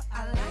 that's what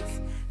I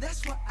like.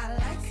 That's what I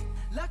like.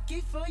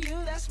 Lucky for you,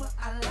 that's what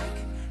I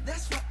like.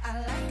 That's what I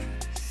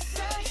like.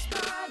 Sex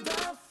by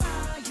the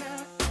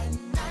fire at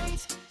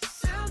night.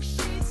 Silk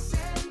sheets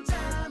and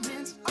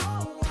diamonds,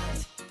 all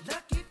white.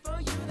 Lucky for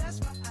you, that's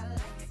what I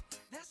like.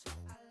 That's what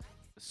I like.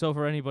 So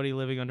for anybody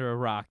living under a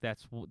rock,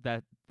 That's What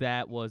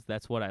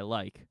I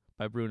Like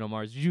by Bruno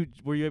Mars.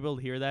 Were you able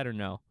to hear that or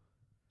no?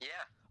 Yeah.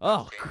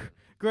 Oh, Okay.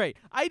 great.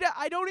 I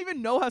don't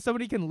even know how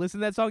somebody can listen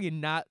to that song and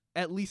not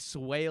at least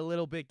sway a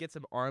little bit, get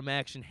some arm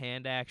action,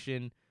 hand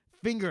action,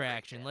 finger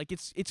action. Like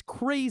it's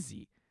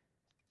crazy.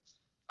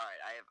 All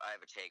right, I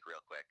have a take real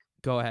quick.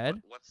 Go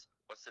ahead. What's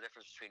the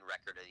difference between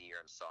record of the year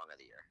and song of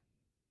the year?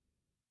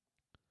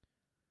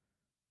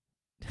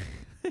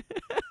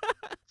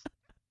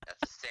 That's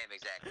the same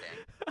exact thing.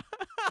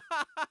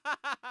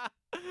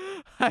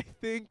 I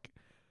think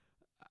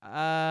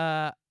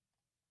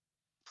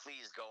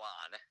Please go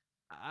on.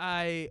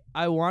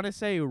 I want to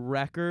say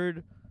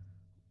record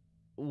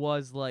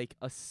was like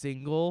a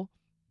single.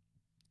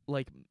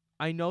 Like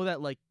I know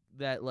that like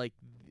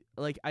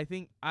I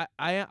think I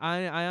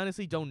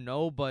honestly don't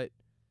know, but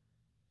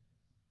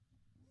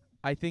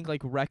I think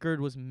like record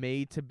was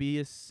made to be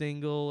a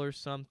single or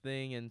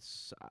something, and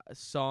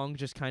song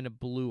just kind of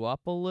blew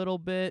up a little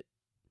bit.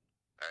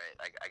 All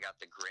right, I got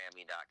the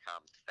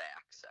Grammy.com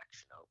facts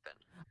section open.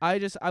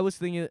 I was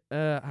thinking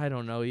I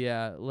don't know,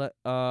 yeah.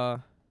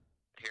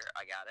 Here,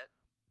 I got it.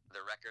 The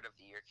record of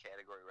the year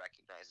category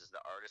recognizes the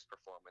artist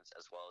performance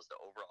as well as the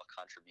overall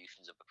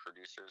contributions of the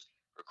producers,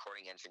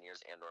 recording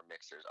engineers, and/or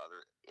mixers,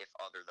 other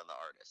than the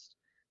artist.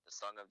 The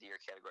song of the year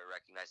category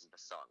recognizes the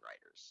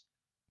songwriters.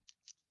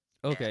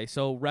 Okay,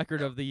 so record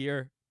of the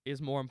year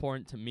is more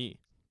important to me.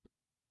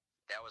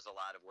 That was a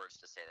lot of words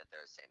to say that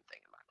they're the same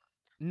thing in my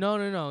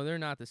mind. No, they're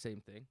not the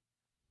same thing.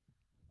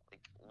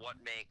 Like, what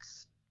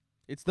makes?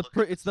 It's the look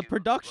at it's the two-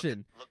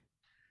 production.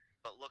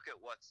 But look at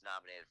what's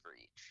nominated for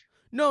each.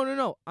 No.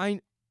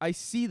 I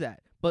see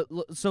that. But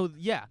so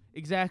yeah,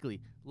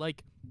 exactly.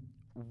 Like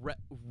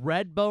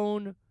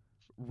Redbone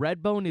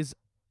is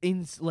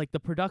like the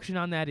production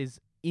on that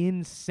is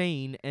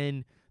insane,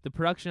 and the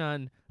production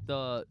on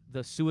the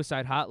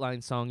Suicide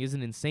Hotline song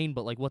isn't insane,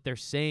 but like what they're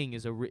saying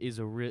is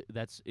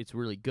it's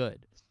really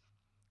good.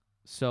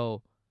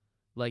 So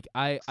like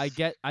I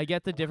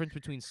get the difference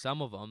between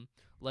some of them.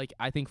 Like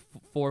I think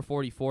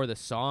 444 the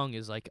song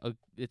is like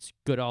it's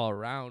good all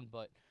around,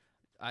 but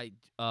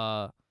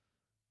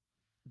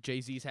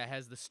Jay-Z's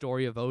has the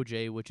story of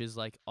OJ, which is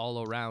like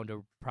all around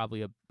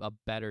probably a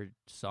better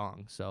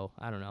song. So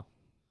I don't know.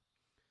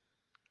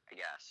 I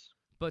guess.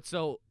 But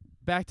so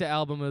back to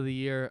album of the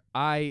year,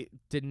 I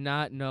did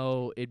not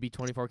know it'd be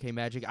 24K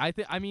Magic. I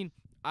think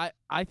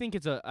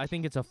it's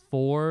a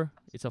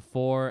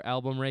 4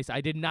 album race.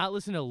 I did not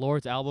listen to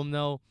Lord's album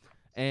though,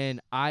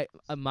 And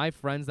my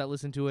friends that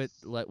listened to it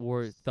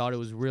thought it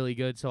was really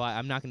good. So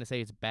I'm not gonna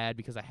say it's bad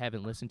because I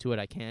haven't listened to it.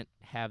 I can't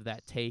have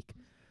that take.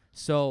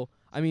 So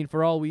I mean,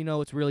 for all we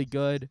know, it's really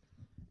good,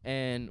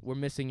 and we're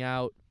missing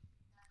out.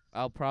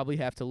 I'll probably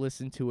have to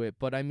listen to it,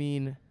 but I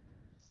mean,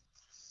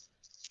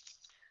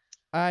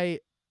 I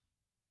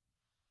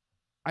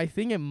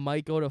think it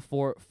might go to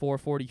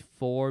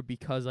 444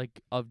 because like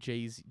of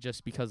Jay-Z,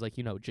 just because like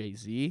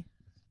Jay-Z.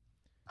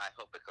 I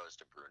hope it goes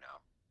to Bruno.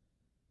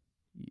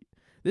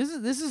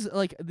 This is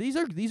like these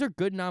are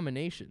good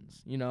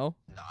nominations, No,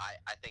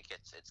 I think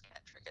it's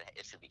Kendrick.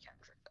 It should be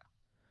Kendrick though.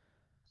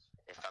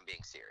 If I'm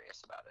being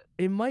serious about it.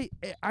 It might.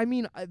 I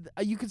mean,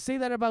 you could say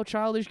that about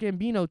Childish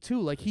Gambino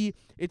too. Like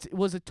it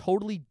was a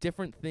totally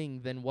different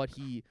thing than what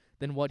he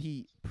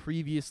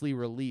previously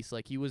released.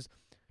 Like he was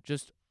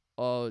just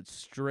a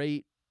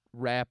straight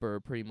rapper,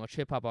 pretty much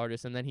hip hop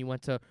artist, and then he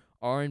went to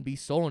R&B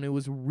soul, and it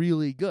was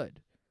really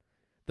good.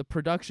 The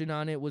production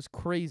on it was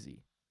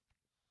crazy.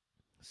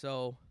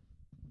 So,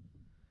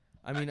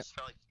 I mean, just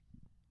felt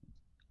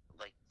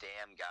like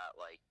Damn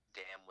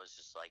was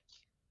just like,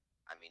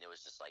 I mean, it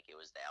was just like it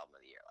was the album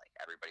of the year. Like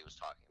everybody was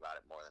talking about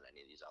it more than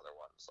any of these other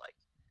ones. Like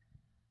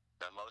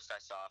the most I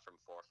saw from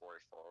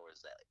 444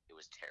 was that it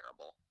was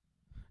terrible.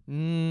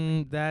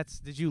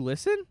 Did you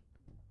listen?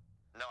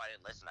 No, I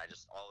didn't listen. I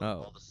just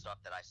all the stuff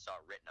that I saw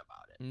written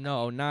about it.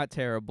 No, not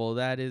terrible.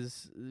 That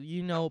is,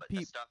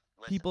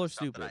 people are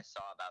stupid. That I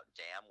saw about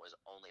Damn was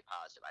only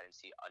positive. I didn't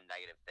see a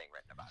negative thing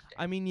written about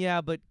Damn. I mean, yeah,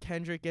 but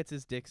Kendrick gets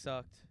his dick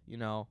sucked,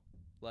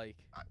 like.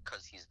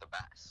 Because he's the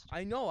best.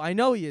 I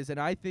know he is, and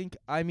I think,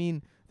 I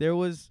mean, there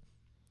was,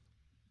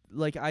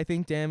 like, I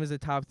think Damn is a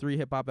top 3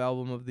 hip hop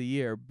album of the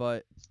year,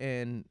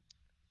 and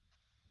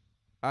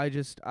I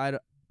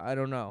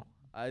don't know.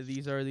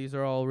 These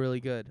are all really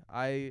good.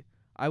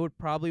 I would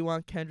probably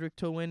want Kendrick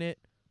to win it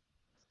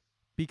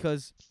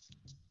because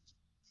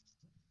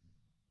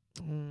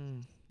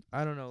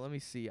I don't know. Let me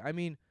see. I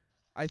mean,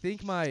 I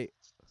think my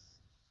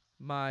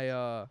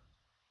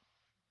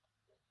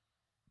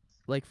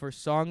like for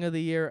song of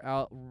the year,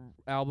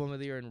 album of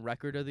the year, and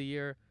record of the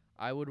year,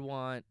 I would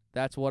want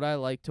That's What I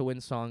Like to win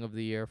song of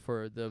the year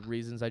for the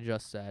reasons I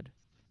just said.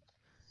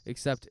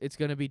 Except it's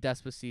gonna be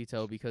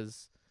Despacito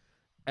because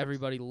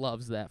everybody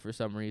loves that for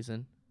some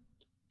reason.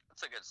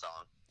 It's a good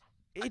song.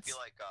 I feel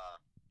like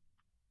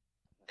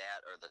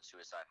that or the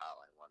Suicide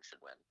Hotline one should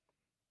win.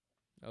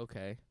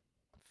 Okay,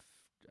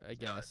 I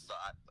guess.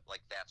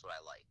 That's what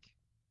I like.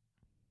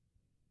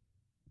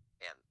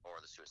 Or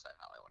the Suicide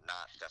Hotline one,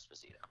 not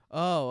Despacito.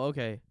 Oh,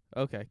 okay,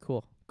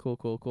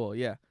 cool.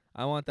 Yeah,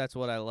 I want That's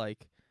What I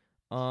Like.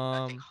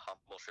 I think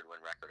Humble should win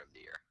record of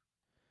the year.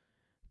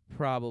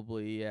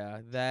 Probably,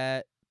 yeah.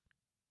 That.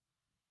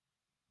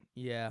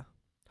 Yeah,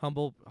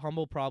 Humble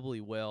probably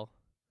will.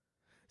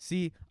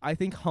 See, I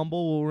think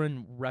Humble will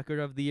win record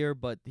of the year,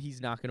 but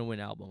he's not gonna win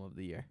album of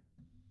the year.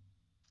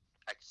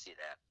 I can see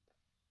that.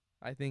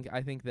 I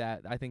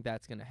think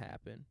that's gonna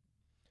happen.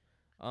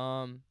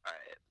 All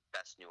right,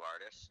 best new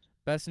artist.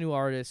 Best new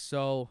artist.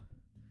 So,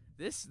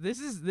 this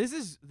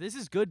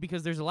is good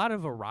because there's a lot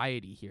of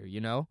variety here.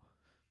 Yeah.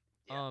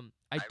 I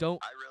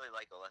really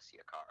like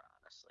Alessia Cara,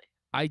 honestly.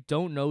 I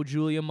don't know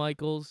Julia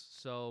Michaels,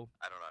 so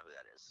I don't know who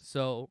that is.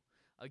 So.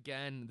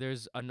 Again,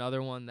 there's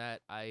another one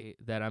that I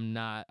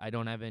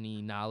don't have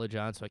any knowledge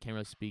on, so I can't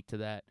really speak to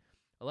that.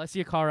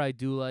 Alessia Cara, I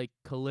do like.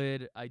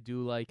 Khalid, I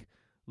do like.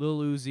 Lil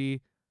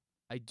Uzi,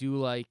 I do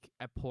like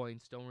at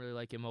points. Don't really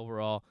like him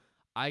overall.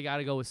 I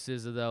gotta go with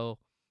SZA though.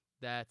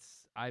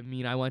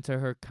 I went to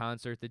her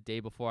concert the day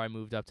before I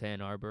moved up to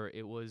Ann Arbor.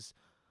 It was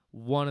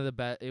one of the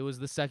best. It was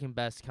the second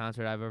best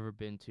concert I've ever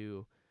been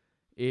to.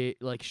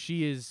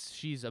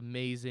 She's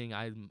amazing.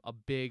 I'm a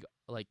big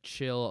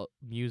chill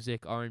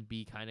music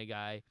R&B kind of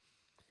guy.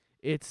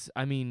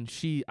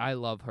 I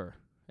love her,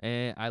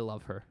 and I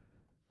love her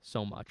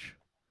so much.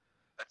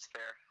 That's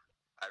fair.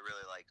 I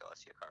really like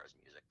Alessia Cara's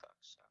music though,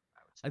 so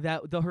I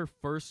would say her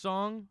first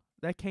song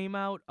that came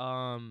out.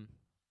 What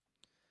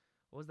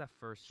was that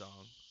first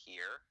song?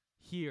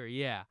 Here,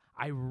 yeah.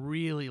 I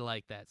really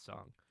like that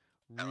song.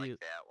 I like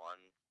that one.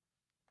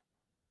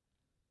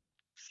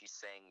 She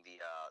sang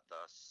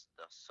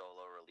the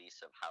solo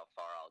release of How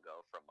Far I'll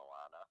Go from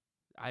Moana.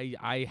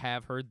 I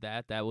have heard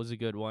that. That was a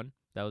good one.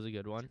 It's a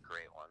great one.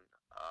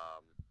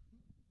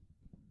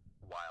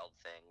 Wild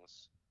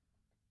Things.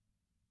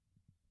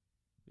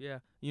 Yeah.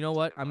 You know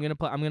what? I'm gonna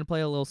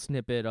play a little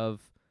snippet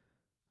of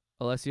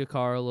Alessia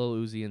Cara, Lil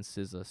Uzi, and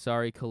SZA.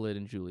 Sorry, Khalid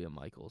and Julia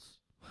Michaels.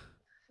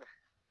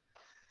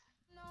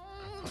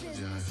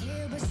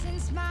 Here, but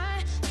since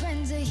my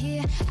friends are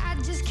here, I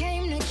just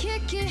came to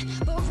kick it.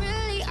 But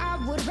really, I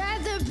would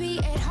rather be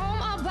at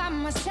home all by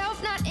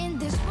myself, not in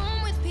this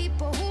room with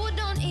people who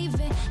don't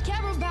even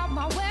care about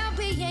my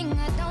well-being.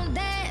 I don't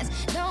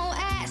dance, don't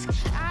ask,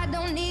 I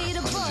don't need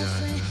a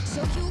boyfriend,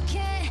 so you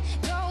can't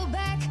go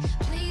back.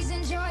 Please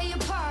enjoy your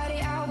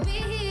party, I'll be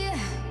here.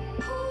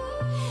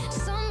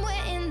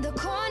 Somewhere in the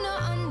corner,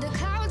 under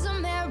clouds of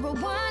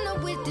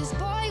marijuana, with this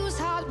boy who's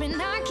hollering,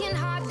 I can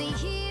hardly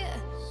hear.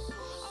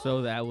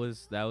 So that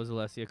was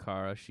Alessia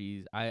Cara.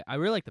 I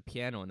really like the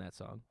piano in that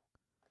song.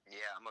 Yeah,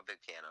 I'm a big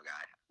piano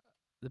guy.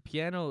 The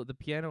piano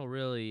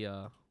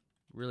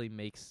really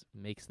makes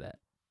that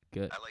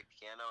good. I like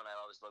piano, and I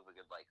always love a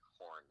good like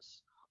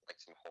horns, like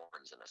some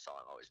horns in a song.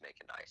 Always make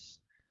it nice.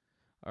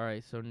 All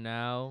right, so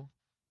now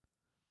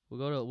we'll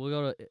go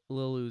to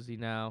Lil Uzi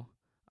now.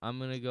 I'm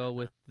gonna go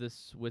with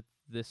this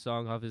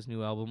song off his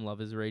new album,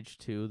 Love Is Rage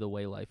 2, The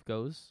Way Life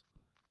Goes.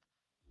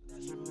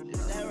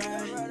 That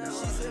right.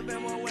 She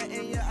sippin' one wet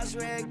and yeah, I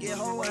swear it get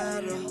her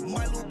wetter.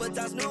 My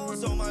Louboutins new,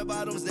 so my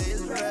bottoms they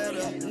is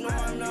redder. No,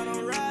 I'm not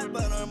a rat,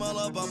 but I'm all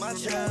up on my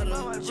cheddar.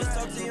 Just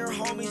talked to your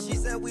homie, she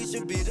said we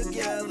should be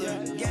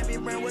together. Gabby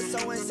Brand was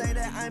so insane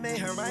that I made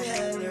her my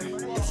header.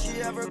 If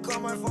she ever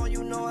call my phone,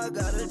 you know I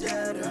got a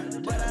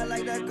jetter. But I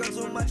like that girl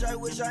too much, I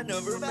wish I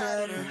never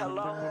met her.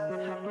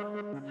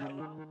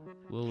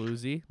 Lil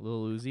Uzi,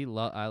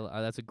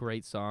 that's a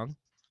great song.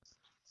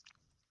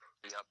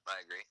 Yep,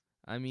 I agree.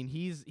 I mean,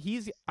 he's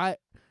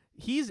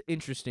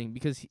interesting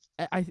because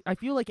I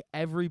feel like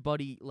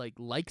everybody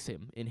likes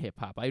him in hip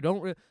hop. I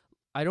don't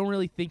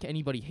really think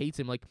anybody hates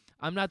him. Like,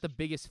 I'm not the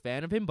biggest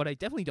fan of him, but I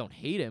definitely don't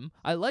hate him.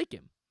 I like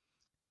him.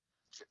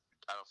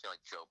 I don't feel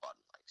like Joe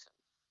Budden likes him.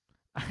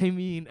 I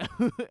mean,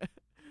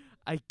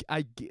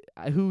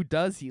 who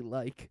does he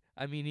like?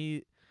 I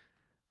mean,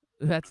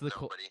 that's the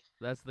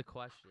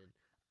question.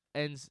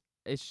 And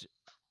it's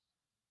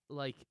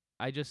like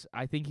I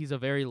think he's a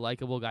very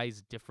likable guy.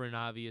 He's different,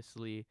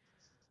 obviously.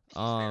 He's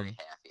very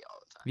happy all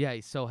the time. Yeah,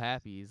 he's so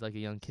happy. He's like a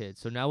young kid.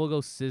 So now we'll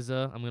go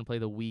SZA. I'm gonna play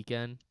The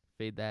Weeknd.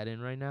 Fade that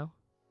in right now.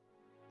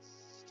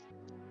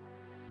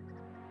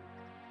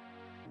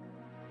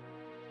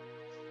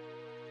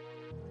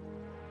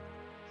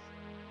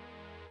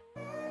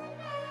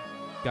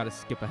 Gotta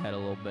skip ahead a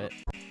little bit.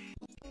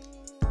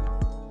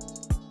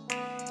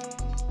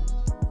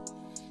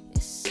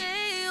 You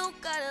say you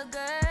got a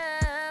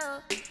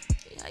girl.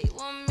 How you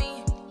want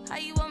me? How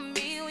you want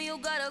me when you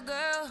got a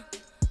girl?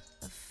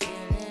 The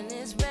feeling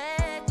is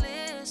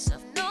reckless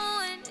of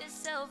knowing it's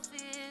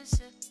selfish.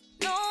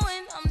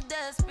 Knowing I'm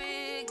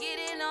desperate.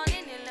 Getting on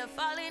in it,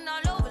 falling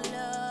all over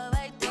love.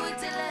 I do it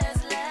till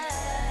it's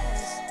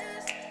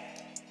last.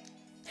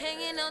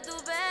 Hanging out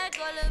the back,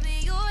 all of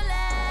it, you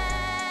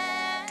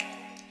last.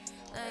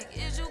 Like,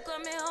 is you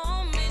coming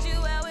home? Is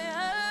you out with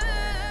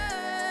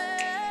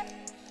her?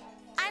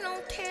 I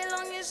don't care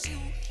long as you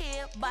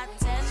here by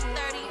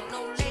 10:30,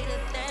 no later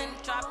than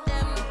drop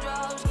them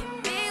drugs.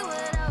 Give me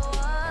what I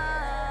want.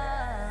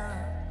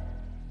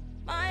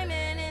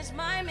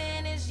 My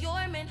man is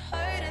your man.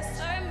 Her is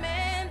her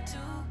man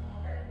too.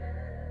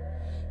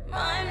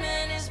 My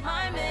man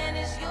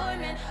is your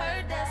man.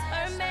 Her, that's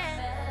her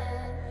man.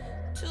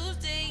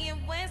 Tuesday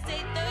and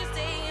Wednesday,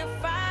 Thursday and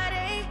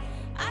Friday.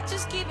 I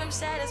just keep him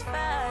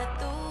satisfied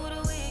through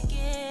the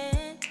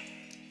weekend.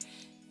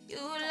 You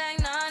like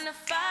 9 to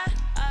 5,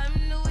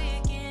 I'm the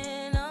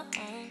weekend.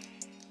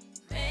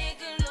 Make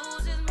him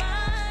lose his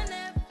mind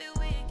every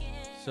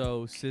weekend.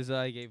 So SZA,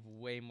 I gave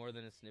way more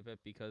than a snippet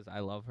because I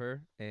love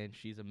her and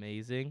she's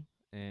amazing,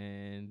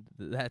 and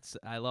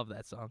I love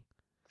that song.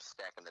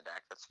 Stacking the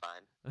deck, that's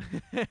fine.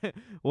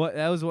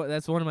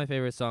 That's one of my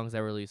favorite songs I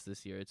released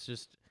this year.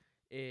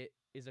 It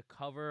is a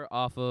cover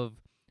off of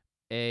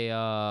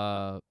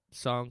a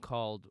song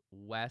called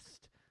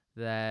West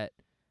that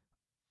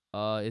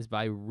is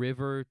by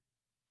River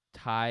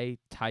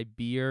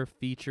Tiber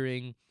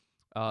featuring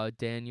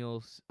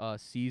Daniel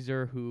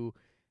Caesar, who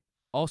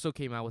also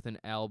came out with an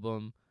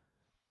album,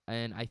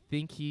 and I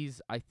think he's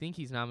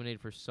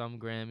nominated for some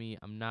Grammy.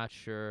 I'm not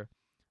sure.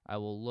 I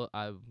will look.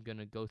 I'm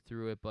gonna go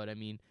through it, but I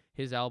mean,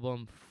 his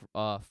album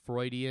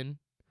Freudian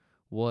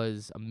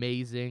was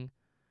amazing.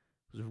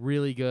 It was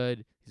really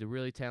good. He's a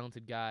really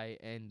talented guy,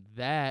 and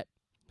that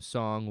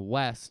song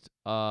West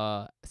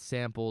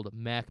sampled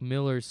Mac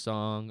Miller's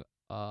song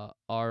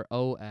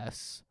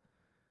ROS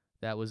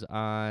that was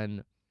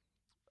on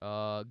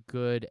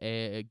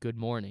Good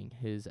Morning,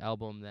 his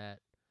album that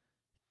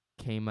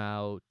came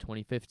out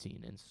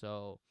 2015. And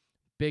so,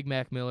 big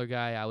Mac Miller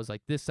guy. I was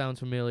like, this sounds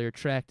familiar.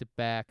 Tracked it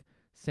back,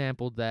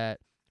 sampled that.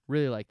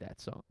 Really like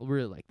that song.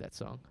 Riveting.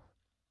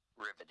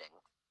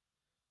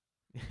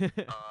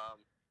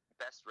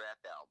 Best rap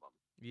album.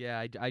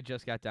 Yeah, I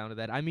just got down to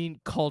that. I mean,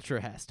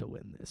 Culture has to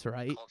win this,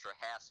 right? Culture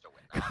has to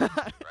win,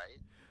 obviously, right?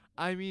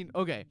 I mean,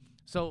 okay,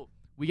 so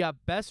we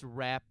got best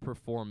rap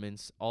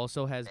performance.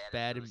 Also has Bad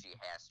bad. and Bougie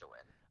has to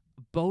win.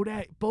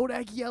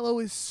 Bodak Yellow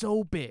is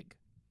so big.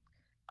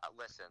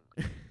 Listen,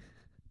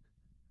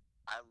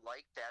 I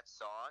like that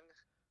song,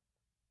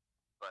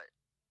 but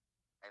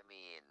I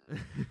mean,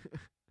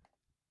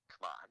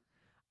 come on.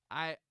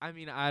 I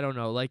mean, I don't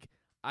know. Like,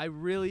 I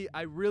really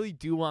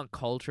do want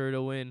Culture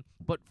to win,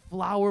 but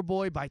Flower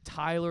Boy by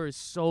Tyler is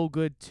so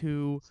good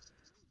too.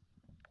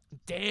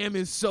 Damn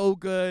is so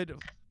good.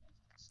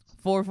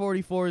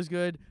 444 is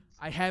good.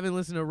 I haven't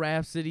listened to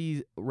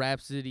Rhapsody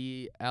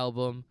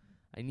album.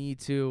 I need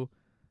to.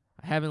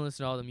 I haven't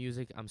listened to all the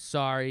music. I'm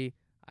sorry.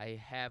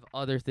 I have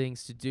other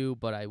things to do,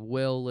 but I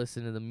will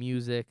listen to the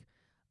music.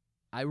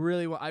 I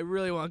really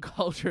want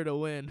Culture to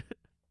win.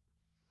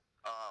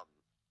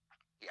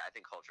 Yeah, I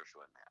think Culture should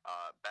win that.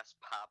 Best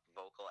pop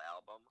vocal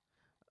album.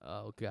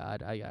 Oh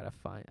God, I gotta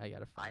find. I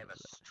have a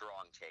that.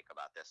 strong take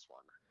about this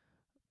one.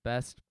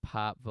 Best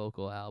pop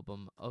vocal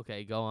album.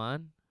 Okay, go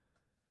on.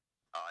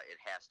 It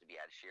has to be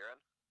Ed Sheeran.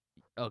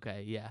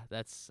 Okay, yeah,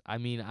 that's. I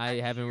mean, I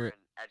haven't.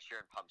 Ed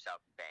Sheeran pumps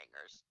out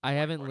bangers. I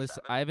haven't 24/7.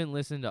 I haven't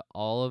listened to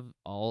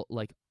all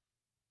like.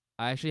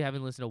 I actually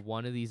haven't listened to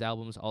one of these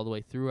albums all the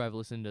way through. I've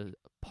listened to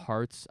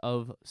parts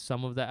of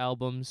some of the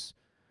albums.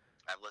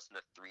 I've listened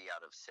to 3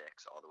 out of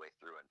 6 all the way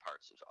through, and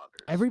parts of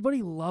others.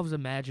 Everybody loves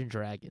Imagine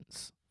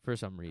Dragons for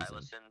some reason. I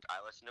listened.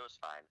 It was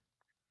fine.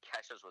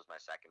 Kesha's was my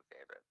second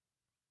favorite.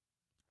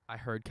 I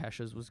heard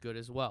Kesha's was good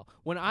as well.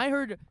 When I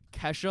heard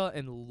Kesha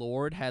and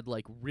Lorde had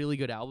like really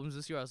good albums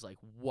this year, I was like,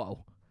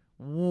 whoa,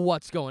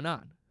 what's going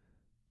on?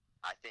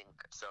 I think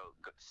so.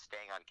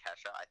 Staying on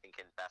Kesha, I think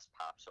in best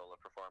pop solo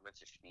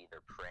performance, it should be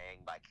either "Praying"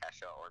 by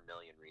Kesha or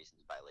 "Million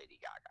Reasons" by Lady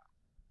Gaga.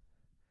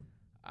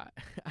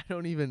 I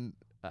don't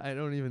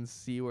even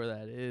see where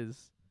that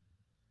is.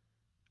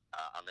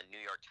 On the New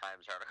York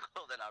Times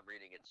article that I'm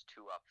reading, it's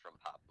 2 up from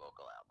pop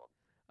vocal album.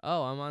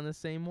 Oh, I'm on the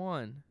same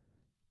one.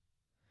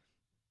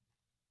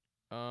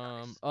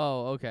 Nice.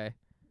 Oh, okay.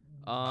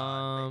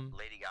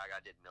 Lady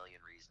Gaga did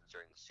 "Million Reasons"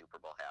 during the Super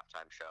Bowl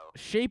halftime show.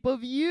 Shape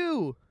of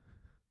You.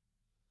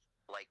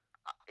 Like,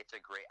 it's a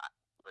great.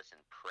 Listen,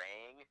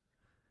 "Praying"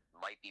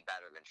 might be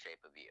better than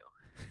 "Shape of You."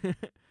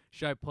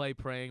 Should I play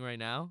Praying right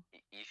now?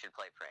 You should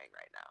play "Praying"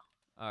 right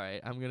now. All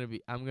right, I'm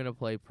gonna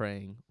play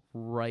Praying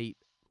right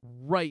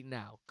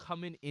now.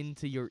 Coming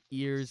into your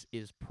ears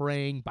is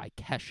Praying by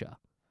Kesha.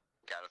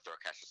 Gotta throw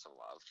Kesha some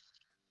love.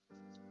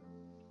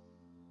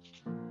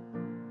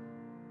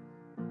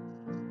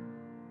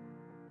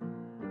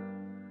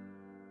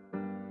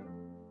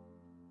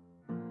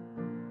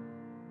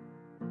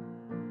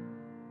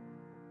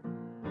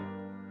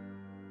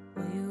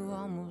 Well, you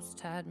almost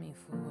had me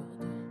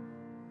fooled.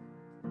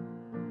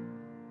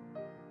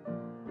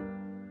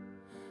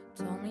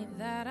 Told me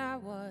that I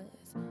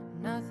was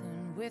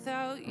nothing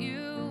without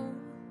you.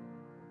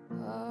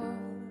 Oh,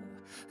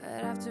 but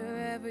after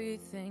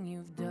everything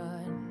you've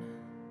done,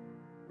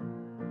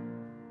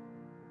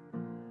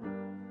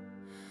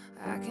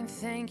 I can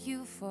thank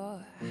you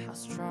for how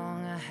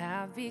strong I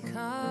have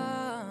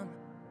become.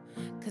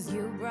 'Cause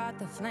you brought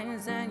the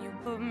flames and you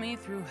put me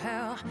through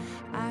hell.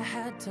 I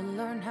had to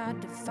learn how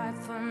to fight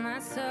for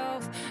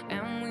myself,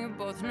 and we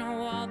both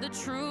know all the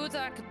truth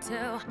I could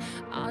tell.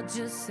 I'll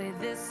just say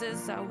this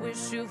as I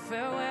wish you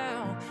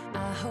farewell.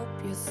 I hope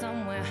you're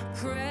somewhere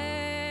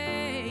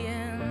praying,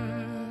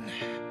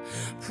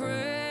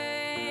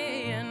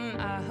 praying.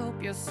 I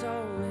hope your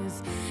soul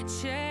is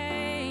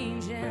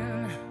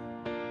changing,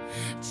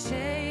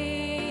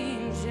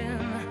 changing.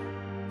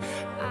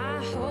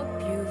 I hope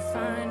you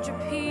find your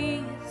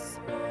peace,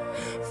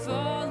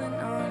 falling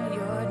on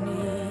your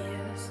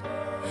knees,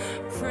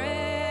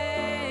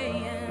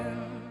 praying.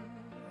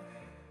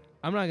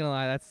 I'm not gonna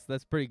lie,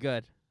 that's pretty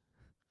good.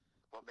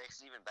 What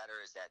makes it even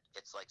better is that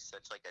it's like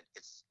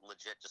it's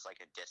legit just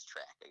like a diss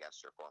track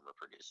against her former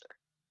producer.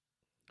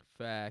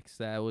 Facts.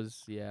 That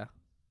was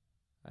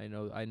I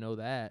know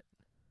that.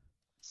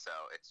 So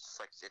it's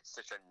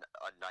such a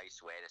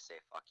nice way to say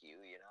fuck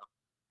you, you know.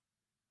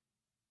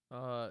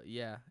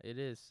 Yeah, it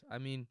is. I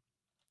mean,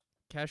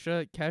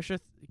 Kesha.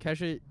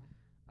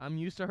 I'm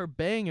used to her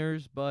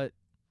bangers, but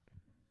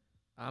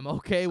I'm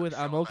okay with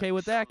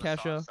that,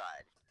 Kesha.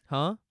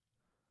 Huh?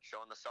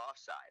 Showing the soft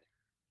side.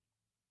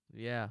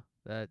 Yeah,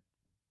 that's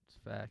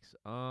facts.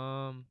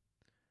 All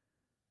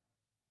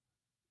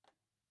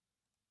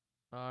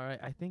right,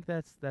 I think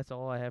that's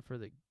all I have for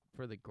the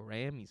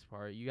Grammys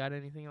part. You got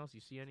anything else? You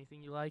see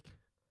anything you like?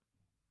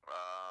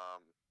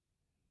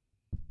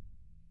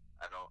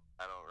 I don't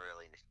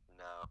really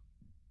know.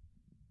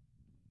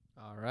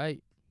 All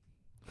right.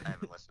 I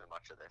haven't listened to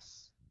much of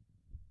this.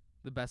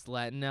 The best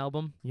Latin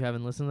album? You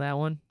haven't listened to that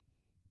one?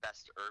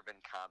 Best urban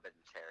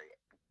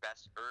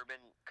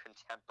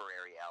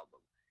contemporary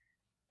album.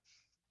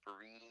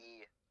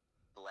 Free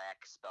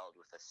Black spelled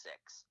with a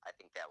 6. I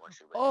think that one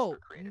should win for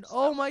creative stuff.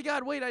 Oh my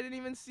God! Wait, I didn't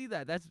even see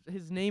that. That's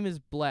his name is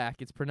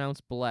Black. It's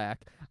pronounced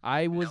Black.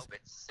 Nope,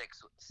 it's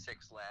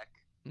six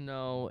lack.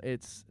 No,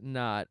 it's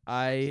not.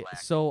 Lack.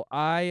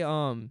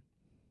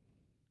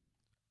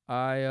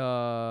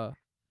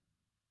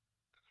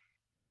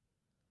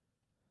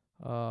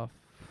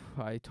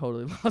 I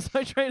totally lost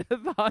my train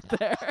of thought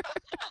there.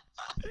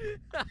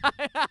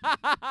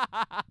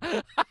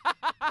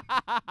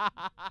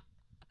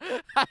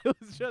 I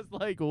was just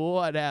like,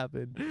 what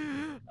happened?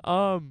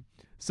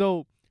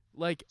 So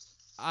like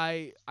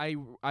I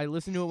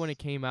listened to it when it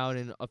came out,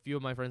 and a few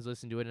of my friends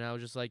listened to it, and I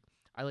was just like,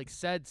 I like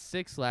said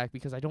 6 lack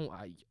because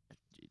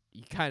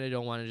you kind of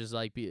don't want to just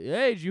like be,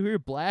 hey, did you hear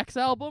Black's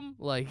album?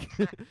 Like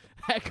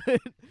that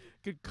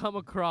could come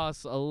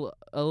across a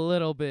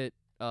little bit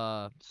Still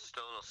a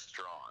little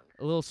strong.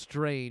 A little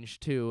strange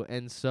too.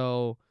 And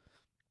so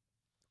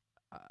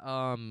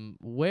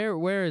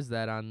where is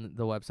that on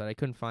the website? I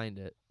couldn't find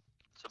it.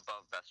 It's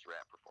above best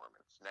rap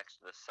performance, next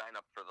to the sign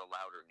up for the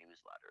Louder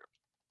newsletter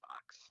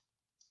box.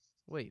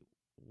 Wait,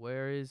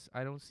 Where is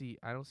I don't see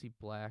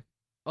black.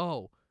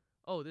 Oh,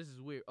 this is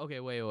weird. Okay,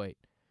 wait.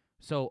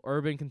 So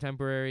urban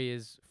contemporary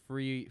is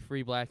free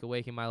Black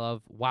Awaken My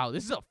Love. Wow,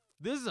 this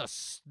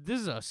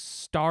is a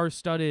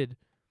star-studded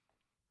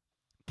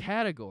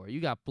category.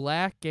 You got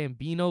Black,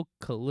 Gambino,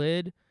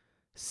 Khalid,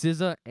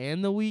 SZA,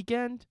 and The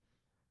Weeknd.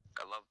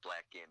 I love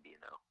Black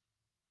Gambino.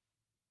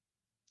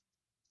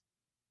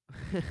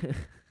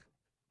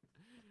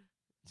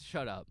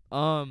 Shut up.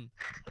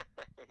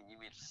 You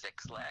mean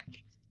Six Lack?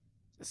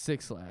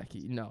 Six Lack,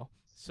 no.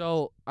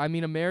 So, I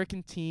mean,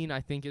 American Teen,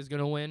 I think, is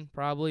going to win,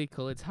 probably.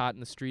 Khalid's hot in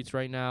the streets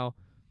right now.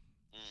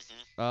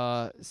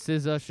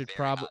 SZA should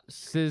probably...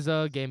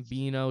 SZA,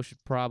 Gambino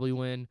should probably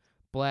win.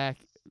 Black,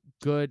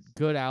 good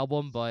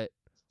album, but,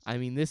 I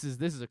mean, this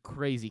is a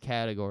crazy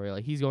category.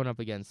 Like, he's going up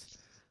against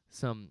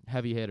some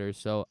heavy hitters,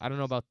 so I don't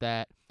know about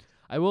that.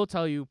 I will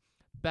tell you,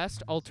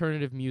 best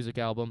alternative music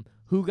album.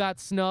 Who got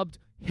snubbed?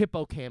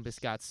 Hippocampus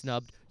got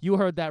snubbed. You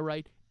heard that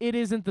right. It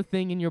isn't the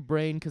thing in your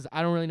brain because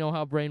I don't really know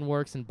how brain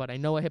works, but I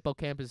know a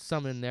hippocampus is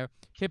something in there.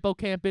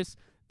 Hippocampus,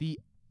 the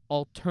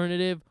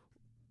alternative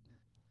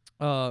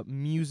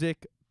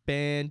music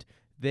band,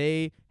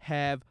 they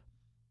have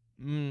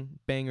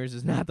bangers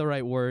is not the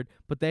right word,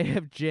 but they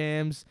have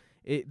jams.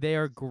 They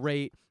are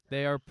great.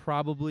 They are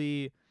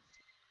probably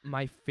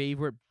my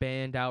favorite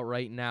band out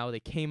right now. They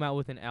came out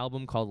with an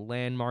album called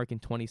Landmark in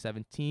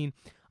 2017.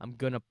 I'm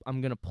gonna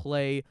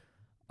play.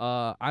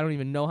 I don't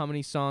even know how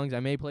many songs. I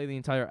may play the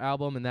entire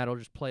album, and that'll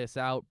just play us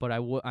out. But I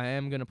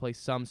am gonna play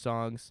some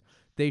songs.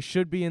 They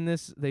should be in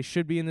this. They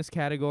should be in this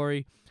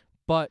category.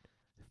 But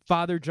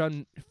Father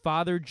John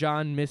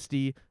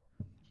Misty,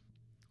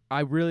 I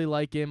really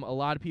like him. A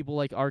lot of people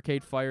like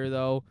Arcade Fire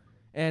though,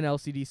 and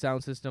LCD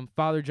Sound System.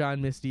 Father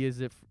John Misty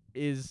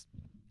is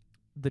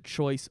the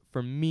choice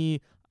for me.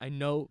 I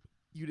know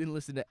you didn't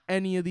listen to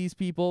any of these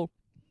people.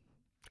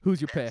 Who's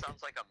your pick?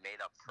 Sounds like a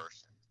made-up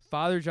person.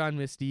 Father John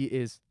Misty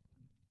is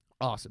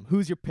awesome.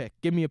 Who's your pick?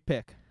 Give me a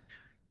pick.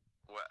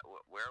 Where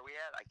are we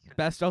at?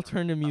 Best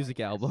alternative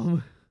music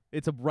album.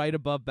 It's right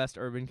above best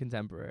urban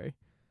contemporary.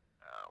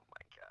 Oh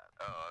my god.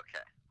 Oh,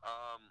 okay.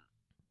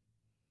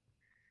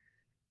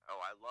 Oh,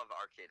 I love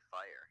Arcade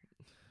Fire.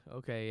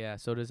 Okay, yeah,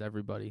 so does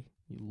everybody.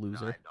 You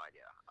loser. No, I have no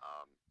idea.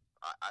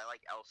 I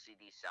like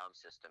LCD Sound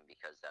System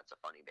because that's a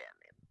funny band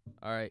name.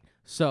 All right,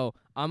 so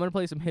I'm going to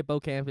play some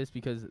Hippocampus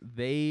because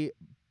they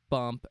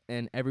bump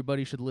and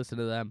everybody should listen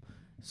to them.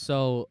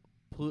 So,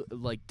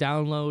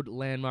 download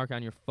Landmark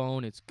on your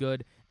phone. It's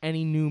good.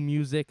 Any new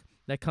music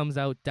that comes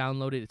out,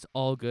 download it. It's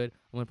all good.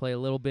 I'm going to play a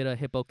little bit of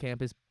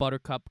Hippocampus.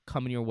 Buttercup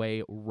coming your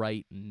way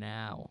right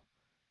now.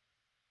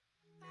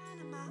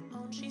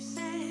 She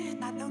said,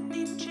 I don't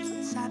need you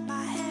inside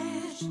my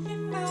head. Should be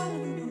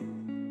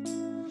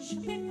fine.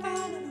 Should be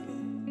fine.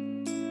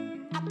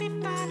 I'll be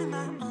fine on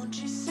my own.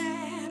 She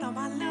said, all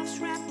my love's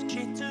wrapped in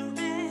shades of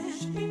red.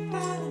 Should be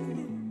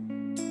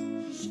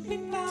fine. Should be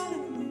fine.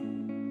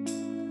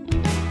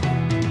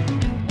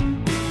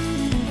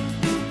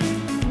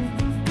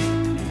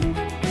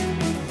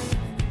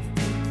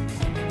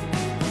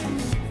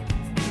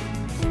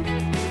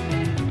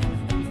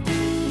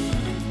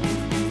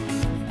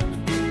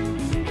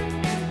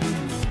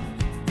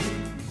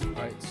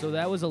 So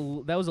that was a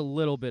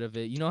little bit of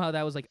it. You know how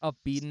that was like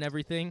upbeat and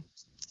everything?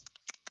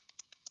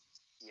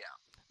 Yeah.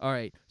 All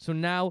right. So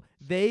now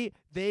they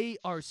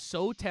are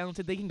so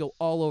talented. They can go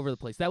all over the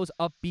place. That was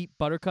upbeat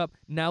Buttercup.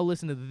 Now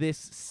listen to this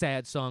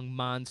sad song,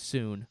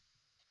 Monsoon.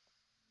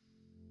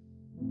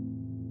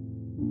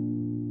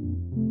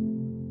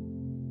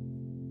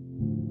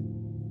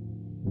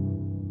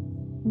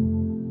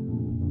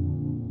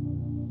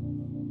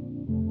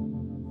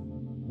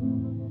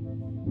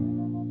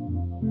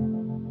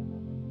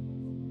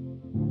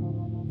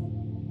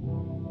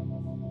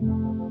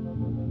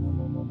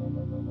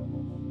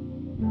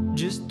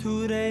 Just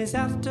 2 days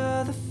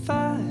after the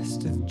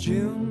 1st of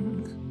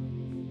June,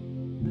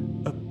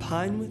 a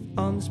pine with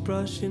arms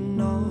brushing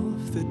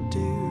off the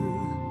dew.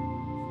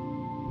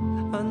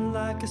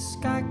 Unlike a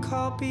sky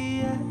called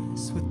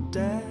BS with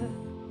death,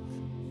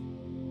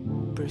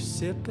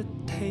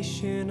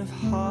 precipitation of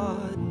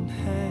heart and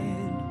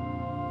hand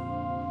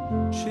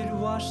should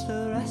wash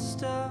the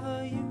rest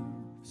of you.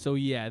 So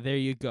yeah, there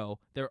you go.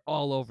 They're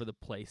all over the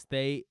place.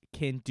 They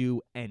can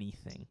do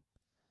anything.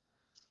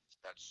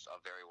 That's a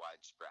very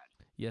widespread.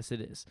 Yes,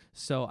 it is.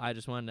 So I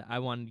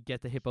wanted to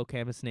get the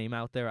Hippocampus name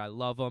out there. I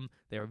love them.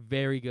 They're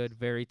very good,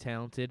 very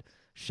talented.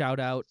 Shout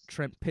out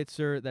Trent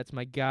Pitzer. That's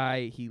my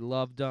guy. He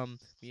loved them.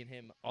 Me and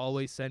him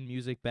always send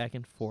music back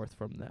and forth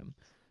from them.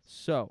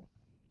 So,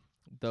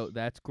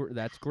 that's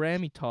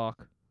Grammy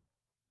talk.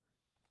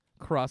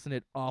 Crossing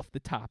it off the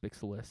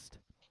topics list.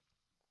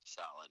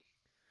 Solid.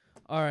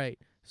 All right.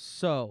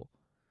 So,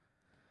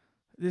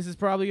 this is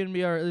probably gonna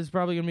be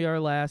our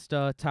last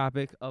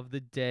topic of the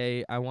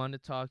day. I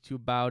wanted to talk to you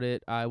about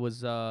it. I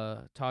was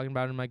talking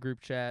about it in my group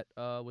chat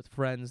with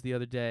friends the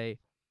other day.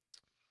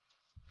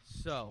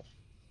 So,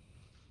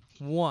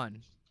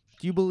 1,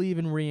 do you believe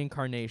in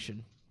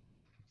reincarnation?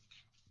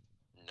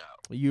 No.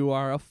 You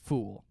are a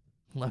fool.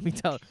 Let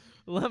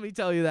Let me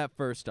tell you that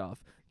first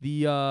off.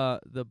 The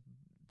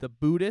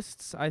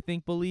Buddhists, I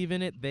think, believe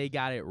in it. They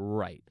got it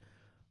right.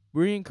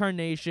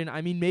 Reincarnation,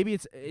 I mean, maybe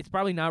it's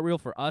probably not real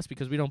for us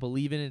because we don't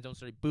believe in it, don't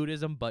study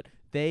Buddhism, but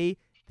they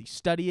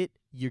study it,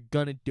 you're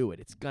gonna do it.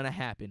 It's gonna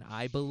happen.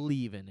 I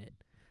believe in it.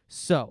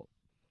 So,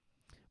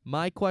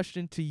 my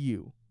question to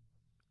you,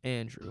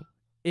 Andrew,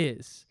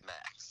 is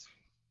Max.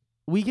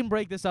 we can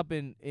break this up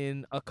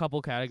in a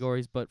couple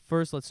categories, but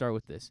first let's start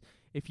with this.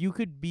 If you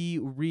could be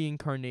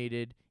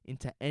reincarnated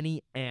into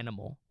any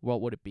animal, what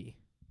would it be?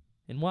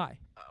 And why?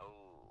 Oh.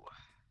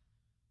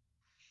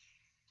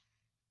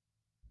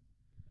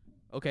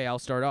 Okay, I'll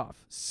start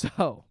off.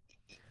 So,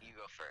 You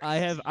go first.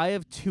 I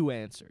have two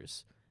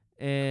answers.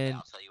 Okay, And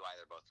I'll tell you why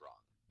they're both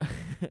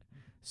wrong.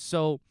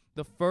 so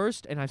the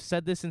first, and I've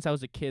said this since I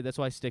was a kid, that's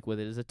why I stick with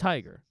it, is a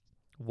tiger.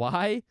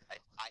 Why?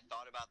 I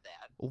thought about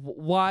that.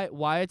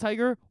 Why a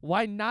tiger?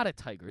 Why not a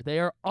tiger? They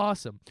are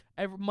awesome.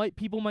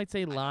 People might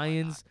say know why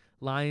lions.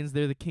 Lions,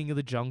 they're the king of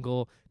the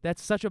jungle.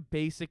 That's such a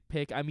basic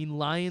pick. I mean,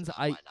 lions.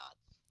 Why not?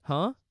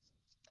 Huh?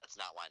 That's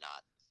not why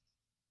not.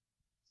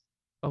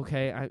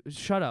 Okay,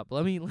 shut up.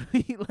 Let me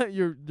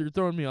you're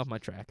throwing me off my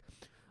track.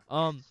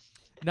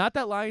 Not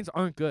that lions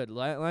aren't good.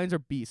 Lions are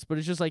beasts, but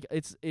it's just like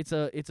it's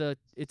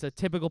a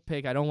typical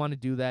pick. I don't want to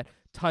do that.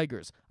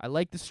 Tigers. I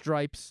like the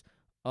stripes.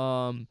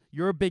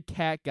 You're a big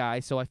cat guy,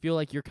 so I feel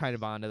like you're kind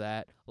of onto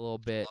that a little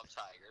bit. Love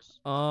tigers.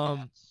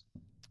 Love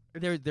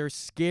cats. They're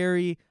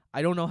scary.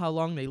 I don't know how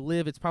long they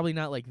live. It's probably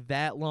not like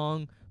that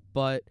long,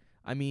 but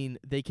I mean,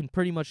 they can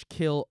pretty much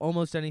kill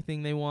almost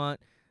anything they want.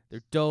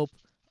 They're dope.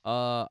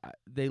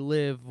 They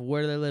live,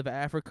 where do they live?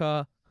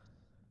 Africa?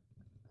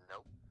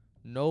 Nope.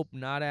 Nope,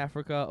 not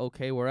Africa.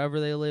 Okay, wherever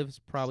they live is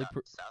probably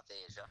South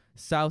Asia.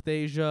 South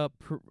Asia.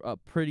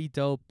 Pretty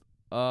dope.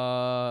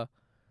 I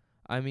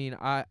mean,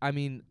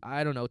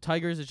 I don't know.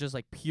 Tigers is just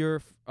like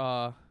pure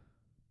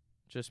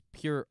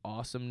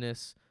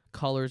awesomeness.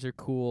 Colors are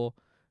cool.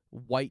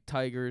 White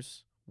tiger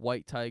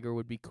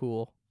would be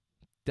cool.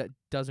 That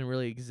doesn't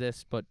really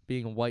exist, but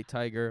being a white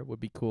tiger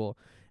would be cool.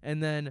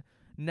 And then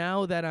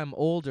now that I'm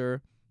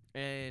older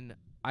and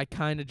I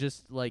kind of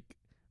just like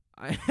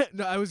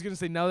I was going to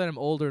say now that I'm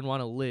older and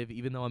want to live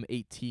even though I'm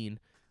 18.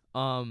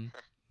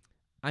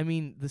 I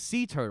mean, the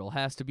sea turtle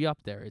has to be up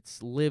there. It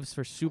lives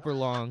for super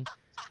long.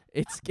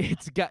 It's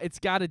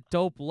got a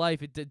dope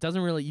life. It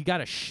doesn't really, you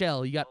got a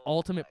shell. You got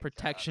ultimate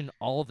protection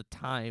all the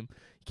time.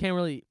 You can't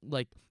really,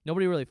 like,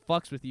 nobody really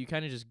fucks with you. You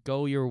kind of just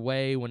go your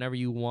way whenever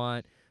you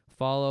want.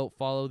 Follow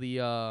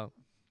the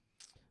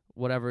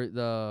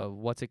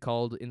what's it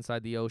called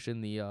inside the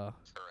ocean, the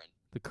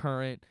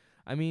current.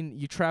 I mean,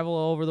 you travel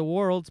all over the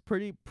world.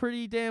 It's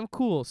pretty damn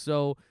cool.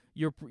 So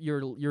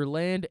you're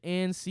land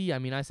and sea. I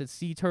mean, I said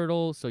sea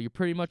turtle, so you're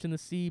pretty much in the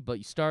sea, but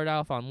you start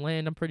off on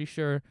land, I'm pretty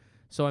sure.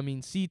 So I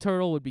mean, sea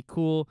turtle would be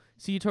cool.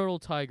 Sea turtle,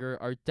 tiger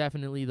are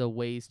definitely the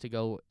ways to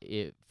go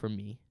for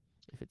me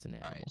if it's an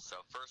animal. All right, so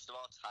first of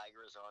all,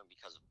 tiger is wrong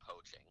because of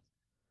poaching.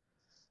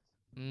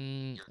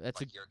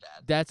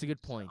 That's a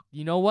good point.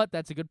 You know what?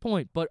 That's a good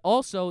point. But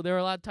also, there are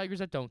a lot of tigers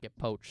that don't get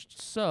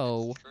poached.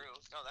 So That's true.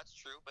 No, that's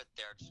true. But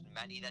there's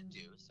many that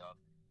do. So,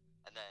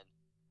 and then,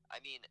 I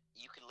mean,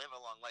 you can live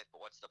a long life, but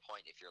what's the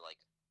point if you're like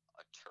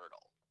a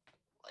turtle?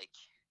 Like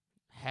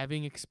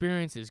having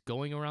experiences,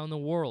 going around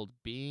the world,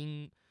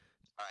 being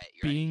all right,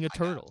 being a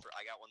turtle.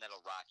 I got one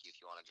that'll rock you if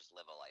you want to just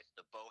live a life.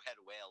 The bowhead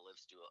whale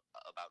lives to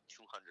about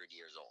 200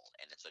 years old,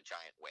 and it's a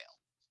giant whale.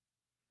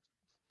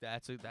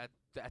 That's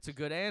a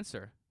good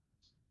answer.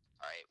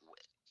 All right,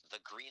 the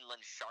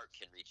Greenland shark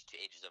can reach to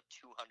ages of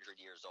 200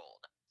 years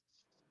old.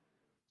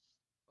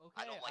 Okay,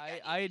 I don't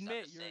like I any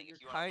of these. admit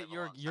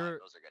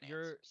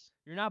you're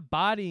you're not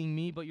bodying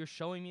me, but you're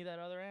showing me that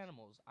other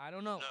animals. I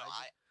don't know. No,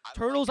 I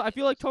turtles. Like I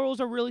feel like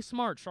turtles are really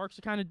smart. Sharks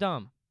are kind of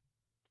dumb.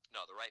 No,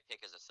 the right pick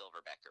is a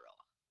silverback gorilla.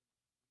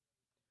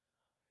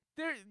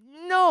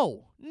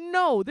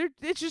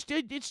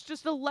 It's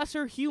just a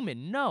lesser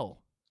human. No.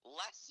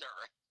 Lesser.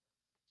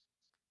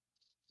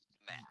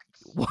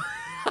 Max.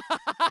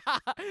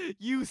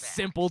 You Max.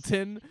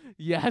 simpleton.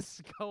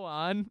 Yes, go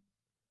on.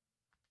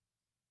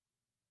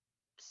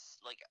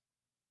 Like,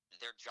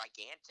 they're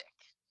gigantic,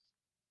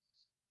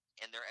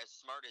 and they're as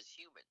smart as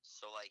humans.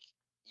 So like,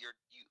 you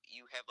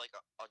have like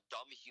a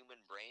dumb human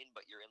brain,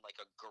 but you're in like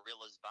a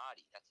gorilla's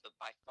body. That's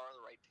by far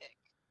the right pick.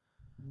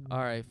 All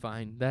right,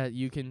 fine. That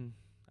you can.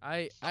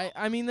 I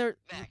mean, they're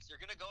Max. You're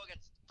gonna go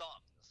against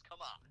thumbs. Come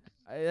on.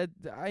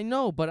 I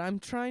know, but I'm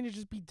trying to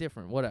just be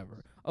different.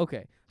 Whatever.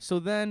 Okay. So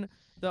then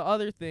the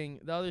other thing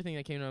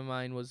that came to my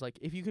mind was like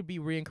if you could be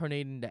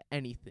reincarnated into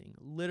anything,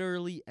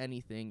 literally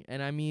anything,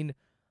 and I mean,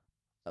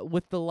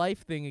 with the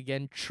life thing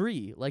again,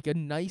 tree, like a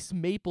nice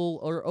maple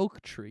or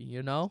oak tree,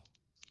 you know.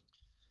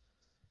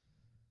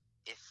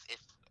 If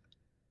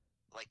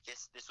like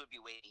this would be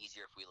way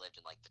easier if we lived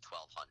in like the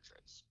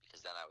 1200s,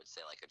 because then I would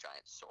say like a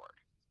giant sword.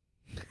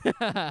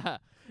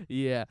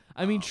 Yeah,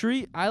 I mean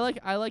tree. I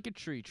like a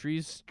tree.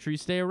 Trees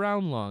stay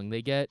around long.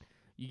 They get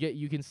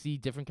You can see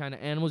different kind of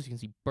animals. You can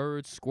see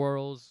birds,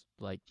 squirrels,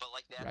 like But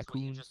like that's what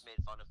you raccoons. just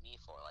made fun of me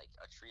for. Like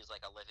a tree is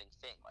like a living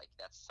thing. Like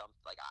that's I'm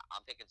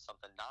picking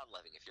something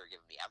non-living if you're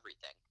giving me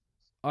everything.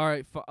 All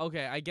right,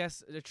 okay. I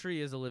guess the tree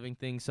is a living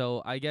thing,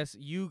 so I guess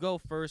you go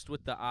first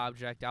with the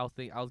object. I'll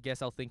think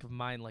of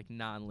mine like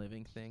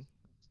non-living thing.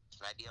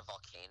 Can I be a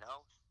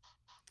volcano?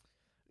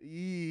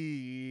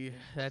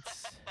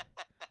 That's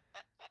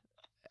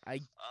I.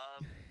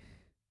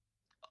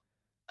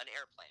 An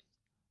airplane.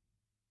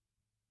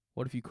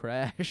 What if you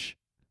crash?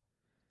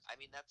 I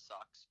mean that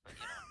sucks, but you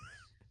know,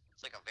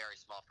 it's like a very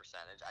small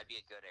percentage. I'd be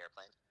a good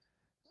airplane.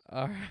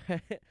 All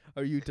right.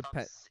 Are you If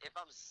I'm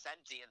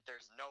sentient,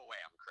 there's no way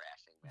I'm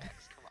crashing,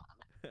 Max.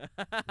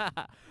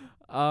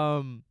 Come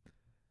on.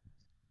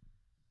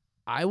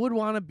 I would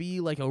want to be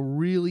like a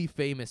really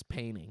famous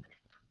painting.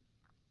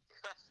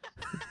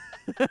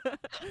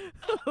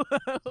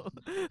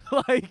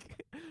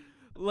 like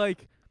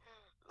Like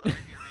be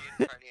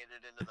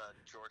reincarnated into the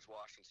George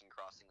Washington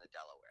crossing the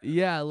Delaware.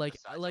 yeah,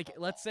 Besides like the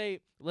whole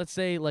let's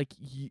say like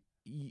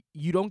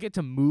you don't get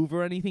to move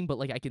or anything, but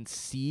like I can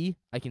see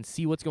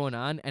what's going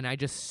on, and I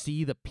just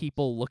see the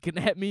people looking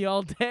at me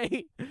all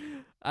day.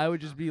 I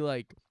would just be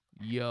like,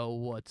 yo,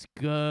 what's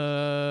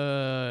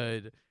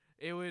good?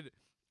 It would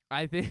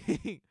I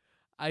think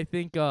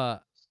the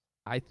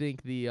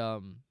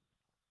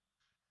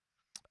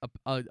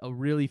a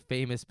really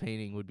famous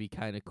painting would be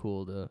kind of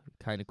cool to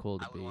I would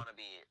be. want to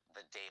be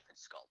the David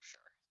sculpture.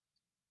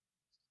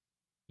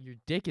 Your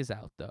dick is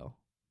out though.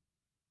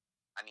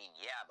 I mean,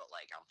 yeah, but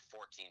like I'm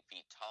 14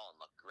 feet tall and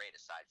look great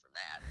aside from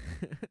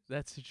that.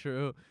 That's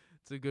true.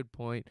 It's a good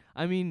point.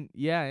 I mean,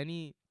 yeah,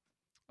 a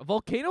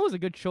volcano is a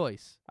good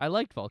choice. I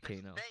liked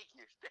Volcano. Thank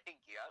you.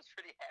 I was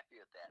pretty happy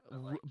with that.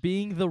 But, like,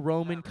 Being the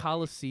Roman really.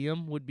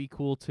 Colosseum would be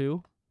cool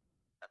too.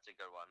 That's a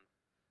good one.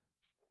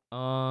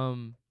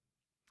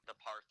 The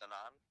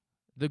Parthenon.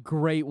 The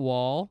Great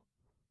Wall.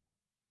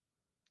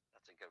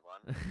 That's a good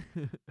one.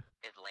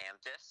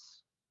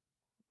 Atlantis.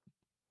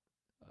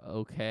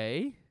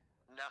 Okay.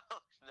 No,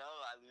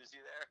 I lose you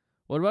there.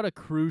 What about a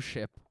cruise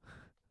ship?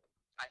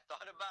 I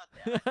thought about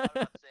that. I thought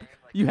about saying,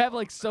 like, You have boat,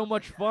 like but I so was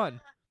much like,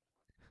 fun.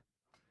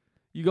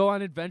 You go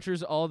on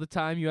adventures all the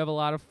time. You have a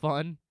lot of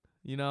fun,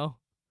 you know?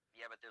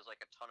 Yeah, but there's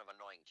like a ton of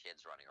annoying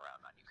kids running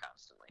around on you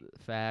constantly.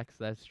 Facts.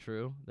 That's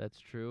true.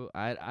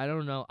 I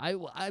don't know.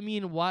 I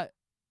mean, what,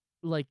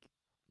 like,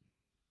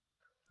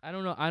 I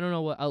don't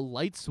know what a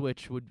light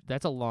switch would.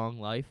 That's a long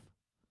life.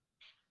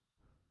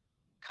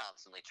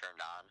 Constantly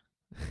turned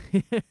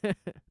on,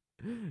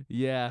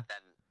 Yeah.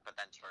 but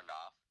then turned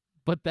off.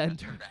 But then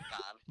Turned back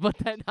on. but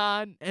then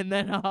on and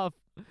then off.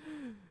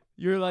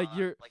 You're like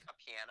like a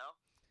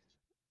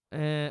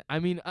piano. I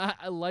mean,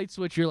 a light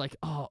switch. You're like,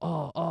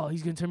 oh,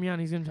 he's gonna turn me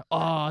on.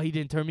 Oh, he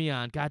didn't turn me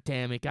on. God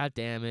damn it.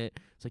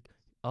 It's like,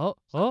 So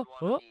I'd want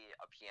to be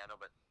a piano,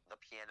 but the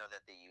piano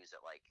that they use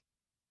at like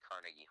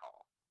Carnegie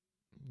Hall.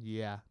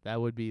 Yeah, that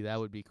would be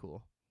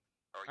cool.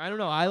 Or I don't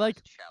know, Johann I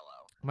like- cello.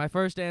 My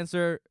first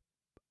answer,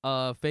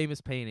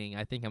 famous painting.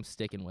 I think I'm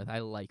sticking with. I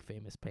like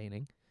famous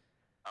painting.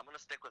 I'm gonna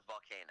stick with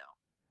volcano.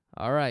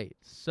 All right,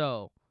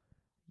 so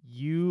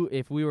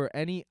if we were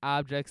any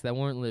objects that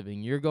weren't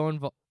living, you're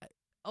going.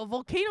 A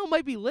volcano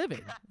might be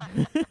living.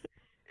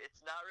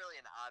 It's not really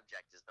an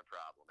object, is the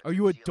problem. It's Are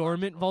you a geological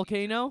dormant feature.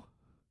 volcano?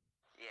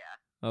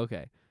 Yeah,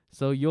 Okay,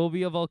 so you'll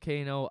be a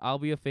volcano. I'll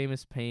be a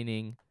famous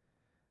painting.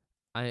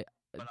 but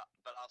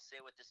I'll say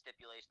with the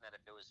stipulation that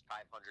if it was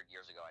 500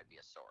 years ago, I'd be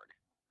a sword.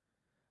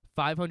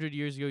 500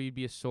 years ago, you'd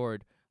be a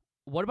sword.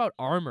 What about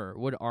armor?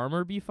 Would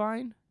armor be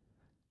fine?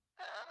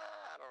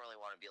 I don't really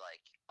want to be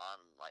like on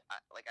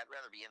I'd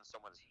rather be in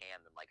someone's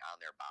hand than like on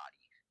their body.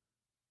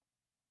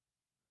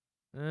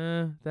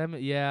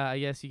 Yeah, I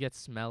guess you get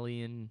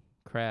smelly and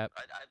crap.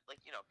 I'd like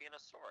being a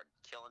sword,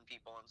 killing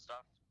people and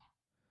stuff.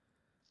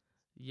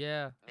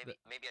 Yeah. Maybe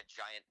a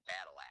giant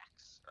battle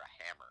axe or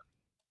a hammer,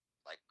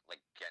 like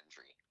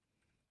Gendry.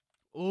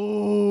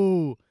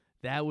 Ooh,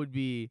 that would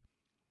be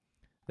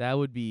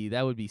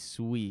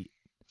sweet.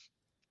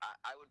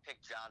 I would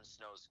pick Jon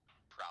Snow's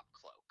prop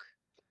cloak,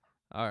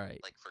 All right.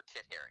 like for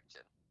Kit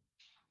Harington.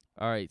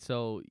 All right.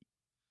 So,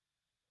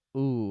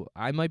 ooh,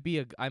 I might be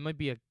a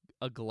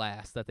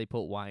glass that they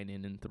put wine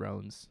in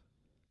Thrones.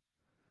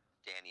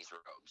 Danny's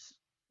robes.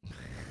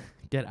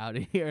 Get out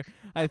of here.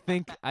 I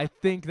think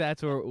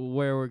that's where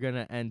we're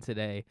gonna end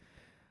today.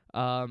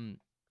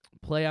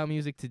 Play out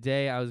music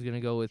today. I was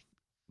gonna go with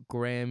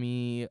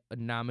Grammy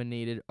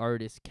nominated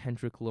artist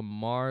Kendrick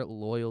Lamar,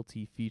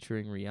 Loyalty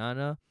featuring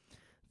Rihanna.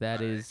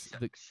 That is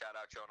the Shout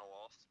out Jonah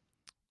Wolf.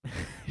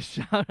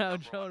 shout out Number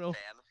Jonah. one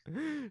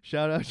fan.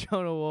 Shout out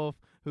Jonah Wolf,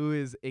 who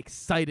is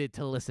excited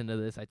to listen to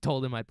this. I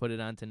told him I'd put it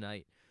on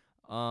tonight.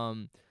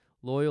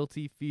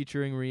 Loyalty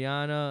featuring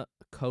Rihanna,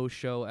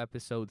 co-show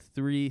episode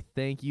 3.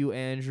 Thank you,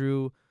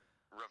 Andrew.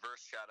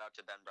 Reverse shout out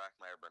to Ben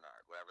Brockmeyer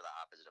Bernard, whatever the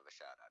opposite of a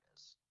shout out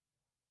is.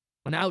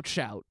 An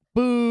outshout.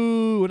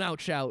 Boo! An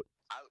outshout.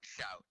 Out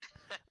shout.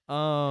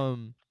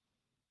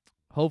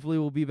 Hopefully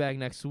we'll be back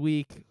next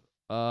week.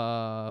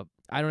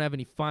 I don't have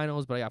any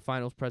finals, but I got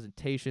finals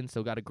presentation,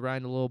 so got to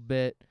grind a little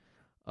bit.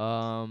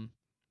 But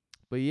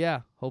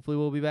yeah, hopefully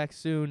we'll be back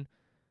soon.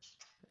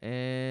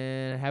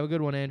 And have a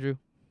good one, Andrew.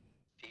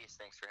 Peace.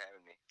 Thanks for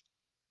having me.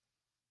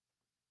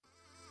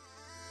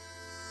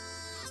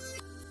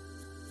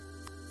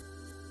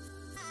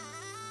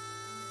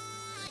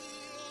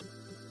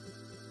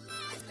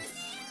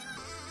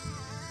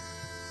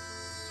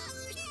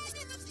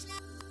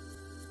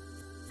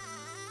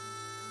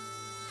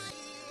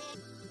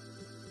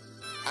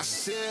 I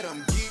said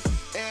I'm geek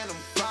and I'm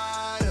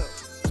fired up.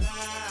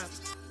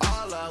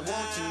 All I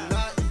want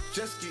tonight is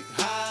just get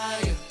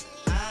higher.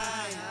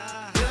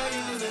 Girl,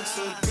 you look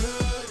so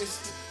good, it's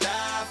to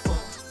die for.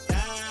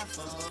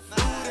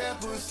 Ooh, that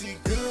pussy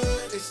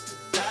good, it's to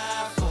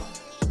die for.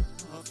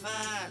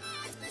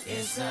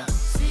 It's a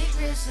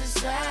secret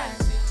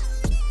society.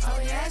 All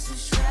we ask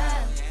is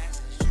try.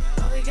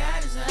 All we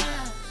got is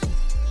love.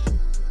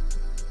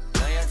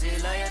 Loyalty,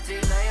 loyalty,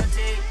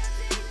 loyalty.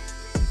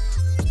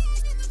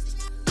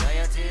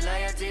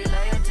 Loyalty,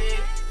 loyalty.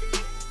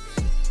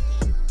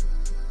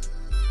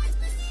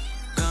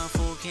 Kung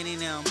Fu Kenny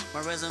now.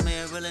 My resume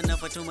is real enough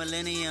for 2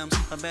 millenniums.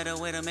 A better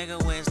way to make a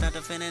way, start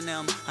defending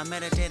them. I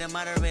meditate and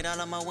moderate all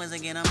of my wins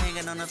again. I'm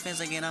hanging on the fence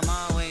again. I'm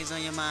always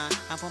on your mind.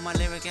 I put my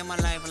lyric and my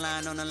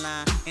lifeline on the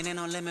line. And ain't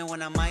no limit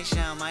when I might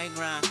shine, might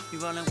grind. You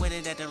rolling with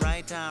it at the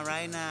right time,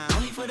 right now.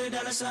 Only for the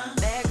dollar sign.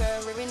 Bad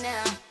girl, leave it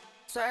now.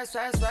 Swear,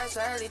 swear, swear,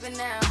 swear, leave it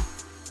now.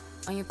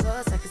 On your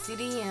pulse, I can see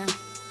the end.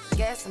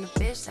 Gas on the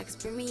bitch like it's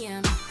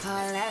premium.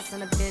 Hard ass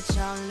on a bitch,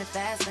 all in the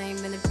fast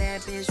lane. Been a bad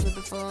bitch with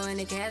before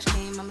any cash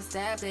came. I'm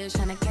established,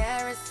 100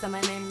 carats. I'm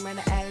a name, run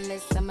the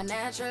atlas. I'm a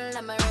natural,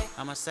 I'm a ring.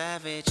 I'm a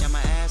savage, I'm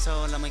an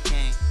asshole, I'm a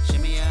king.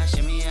 Shimmy ya,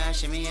 shimmy ya,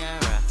 shimmy ya,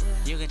 right.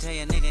 You can tell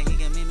your nigga he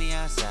can meet me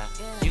outside.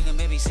 You can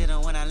babysit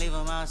him when I leave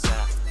him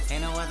outside.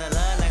 Ain't no other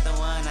love like the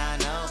one I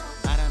know.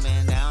 I done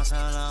been down so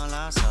long,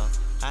 lost so.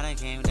 I done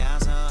came down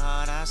so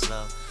hard, I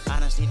slow.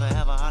 Honesty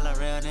forever, all a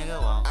real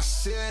nigga won't. I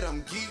said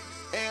I'm geek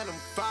and I'm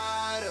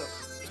fired up.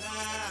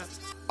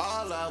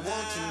 All I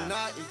want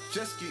tonight is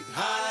just get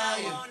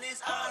higher. All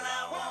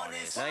I want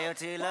is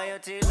loyalty,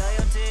 loyalty,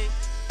 loyalty.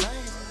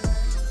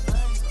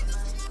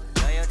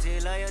 Loyalty,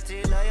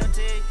 loyalty,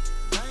 loyalty.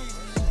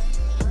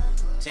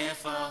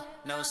 10-4,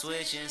 no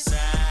switching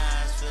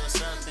sides. Feel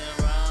something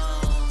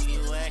wrong.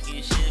 You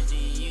acting shifty,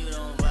 you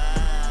don't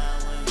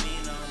vibe with me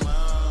no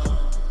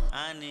more.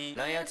 I need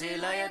loyalty,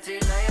 loyalty,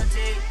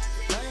 loyalty.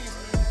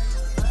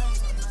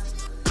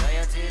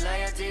 Loyalty,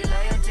 loyalty,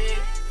 loyalty.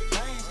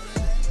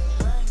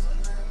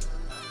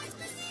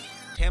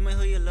 Tell me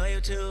who you're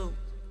loyal to.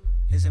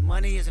 Is it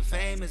money, is it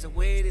fame, is it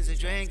weed, is it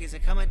drink? Is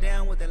it coming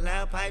down with the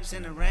loud pipes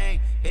in the rain?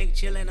 Big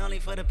chillin' only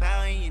for the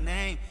power in your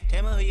name.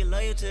 Tell me who you're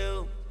loyal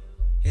to.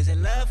 Is it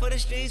love for the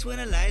streets when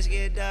the lights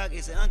get dark?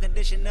 Is it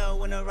unconditional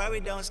when the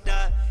robbery don't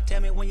stop?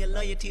 Tell me when your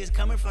loyalty is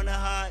coming from the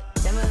heart.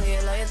 Tell me who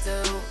you're loyal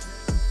to.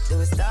 Do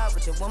it start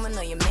with your woman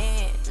or your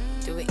man?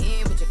 Do it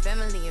end with your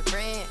family and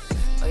friends?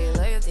 Or your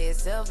loyalty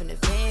itself in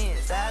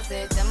defense? I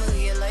said, tell me who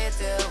you're loyal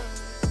to.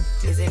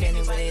 Is it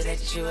anybody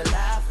that you would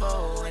lie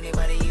for?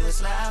 Anybody you would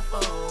slide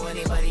for?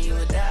 Anybody you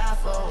would die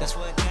for? That's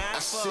what God I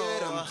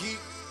said I'm geek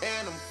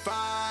and I'm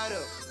fired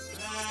up.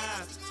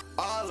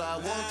 All I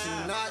want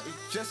tonight is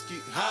just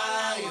get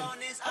higher.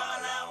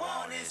 All I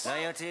want is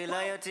loyalty,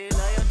 loyalty,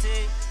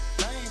 loyalty.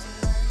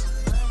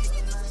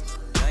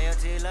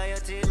 Loyalty,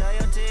 loyalty,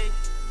 loyalty.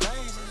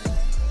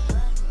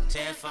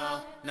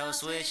 10-4, no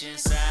switching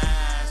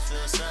sides.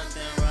 Feel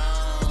something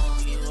wrong.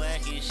 You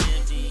acting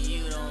shifty,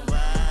 you don't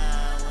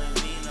vibe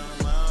with me no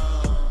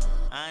more.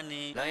 I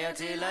need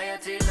loyalty,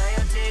 loyalty,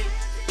 loyalty.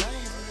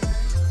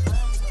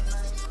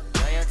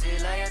 Loyalty,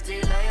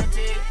 loyalty,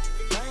 loyalty.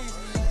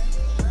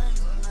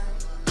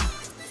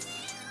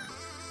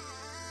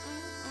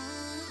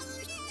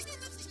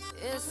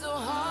 It's so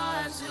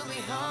hard to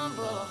be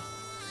humble.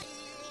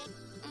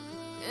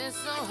 It's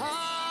so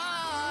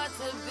hard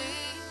to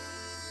be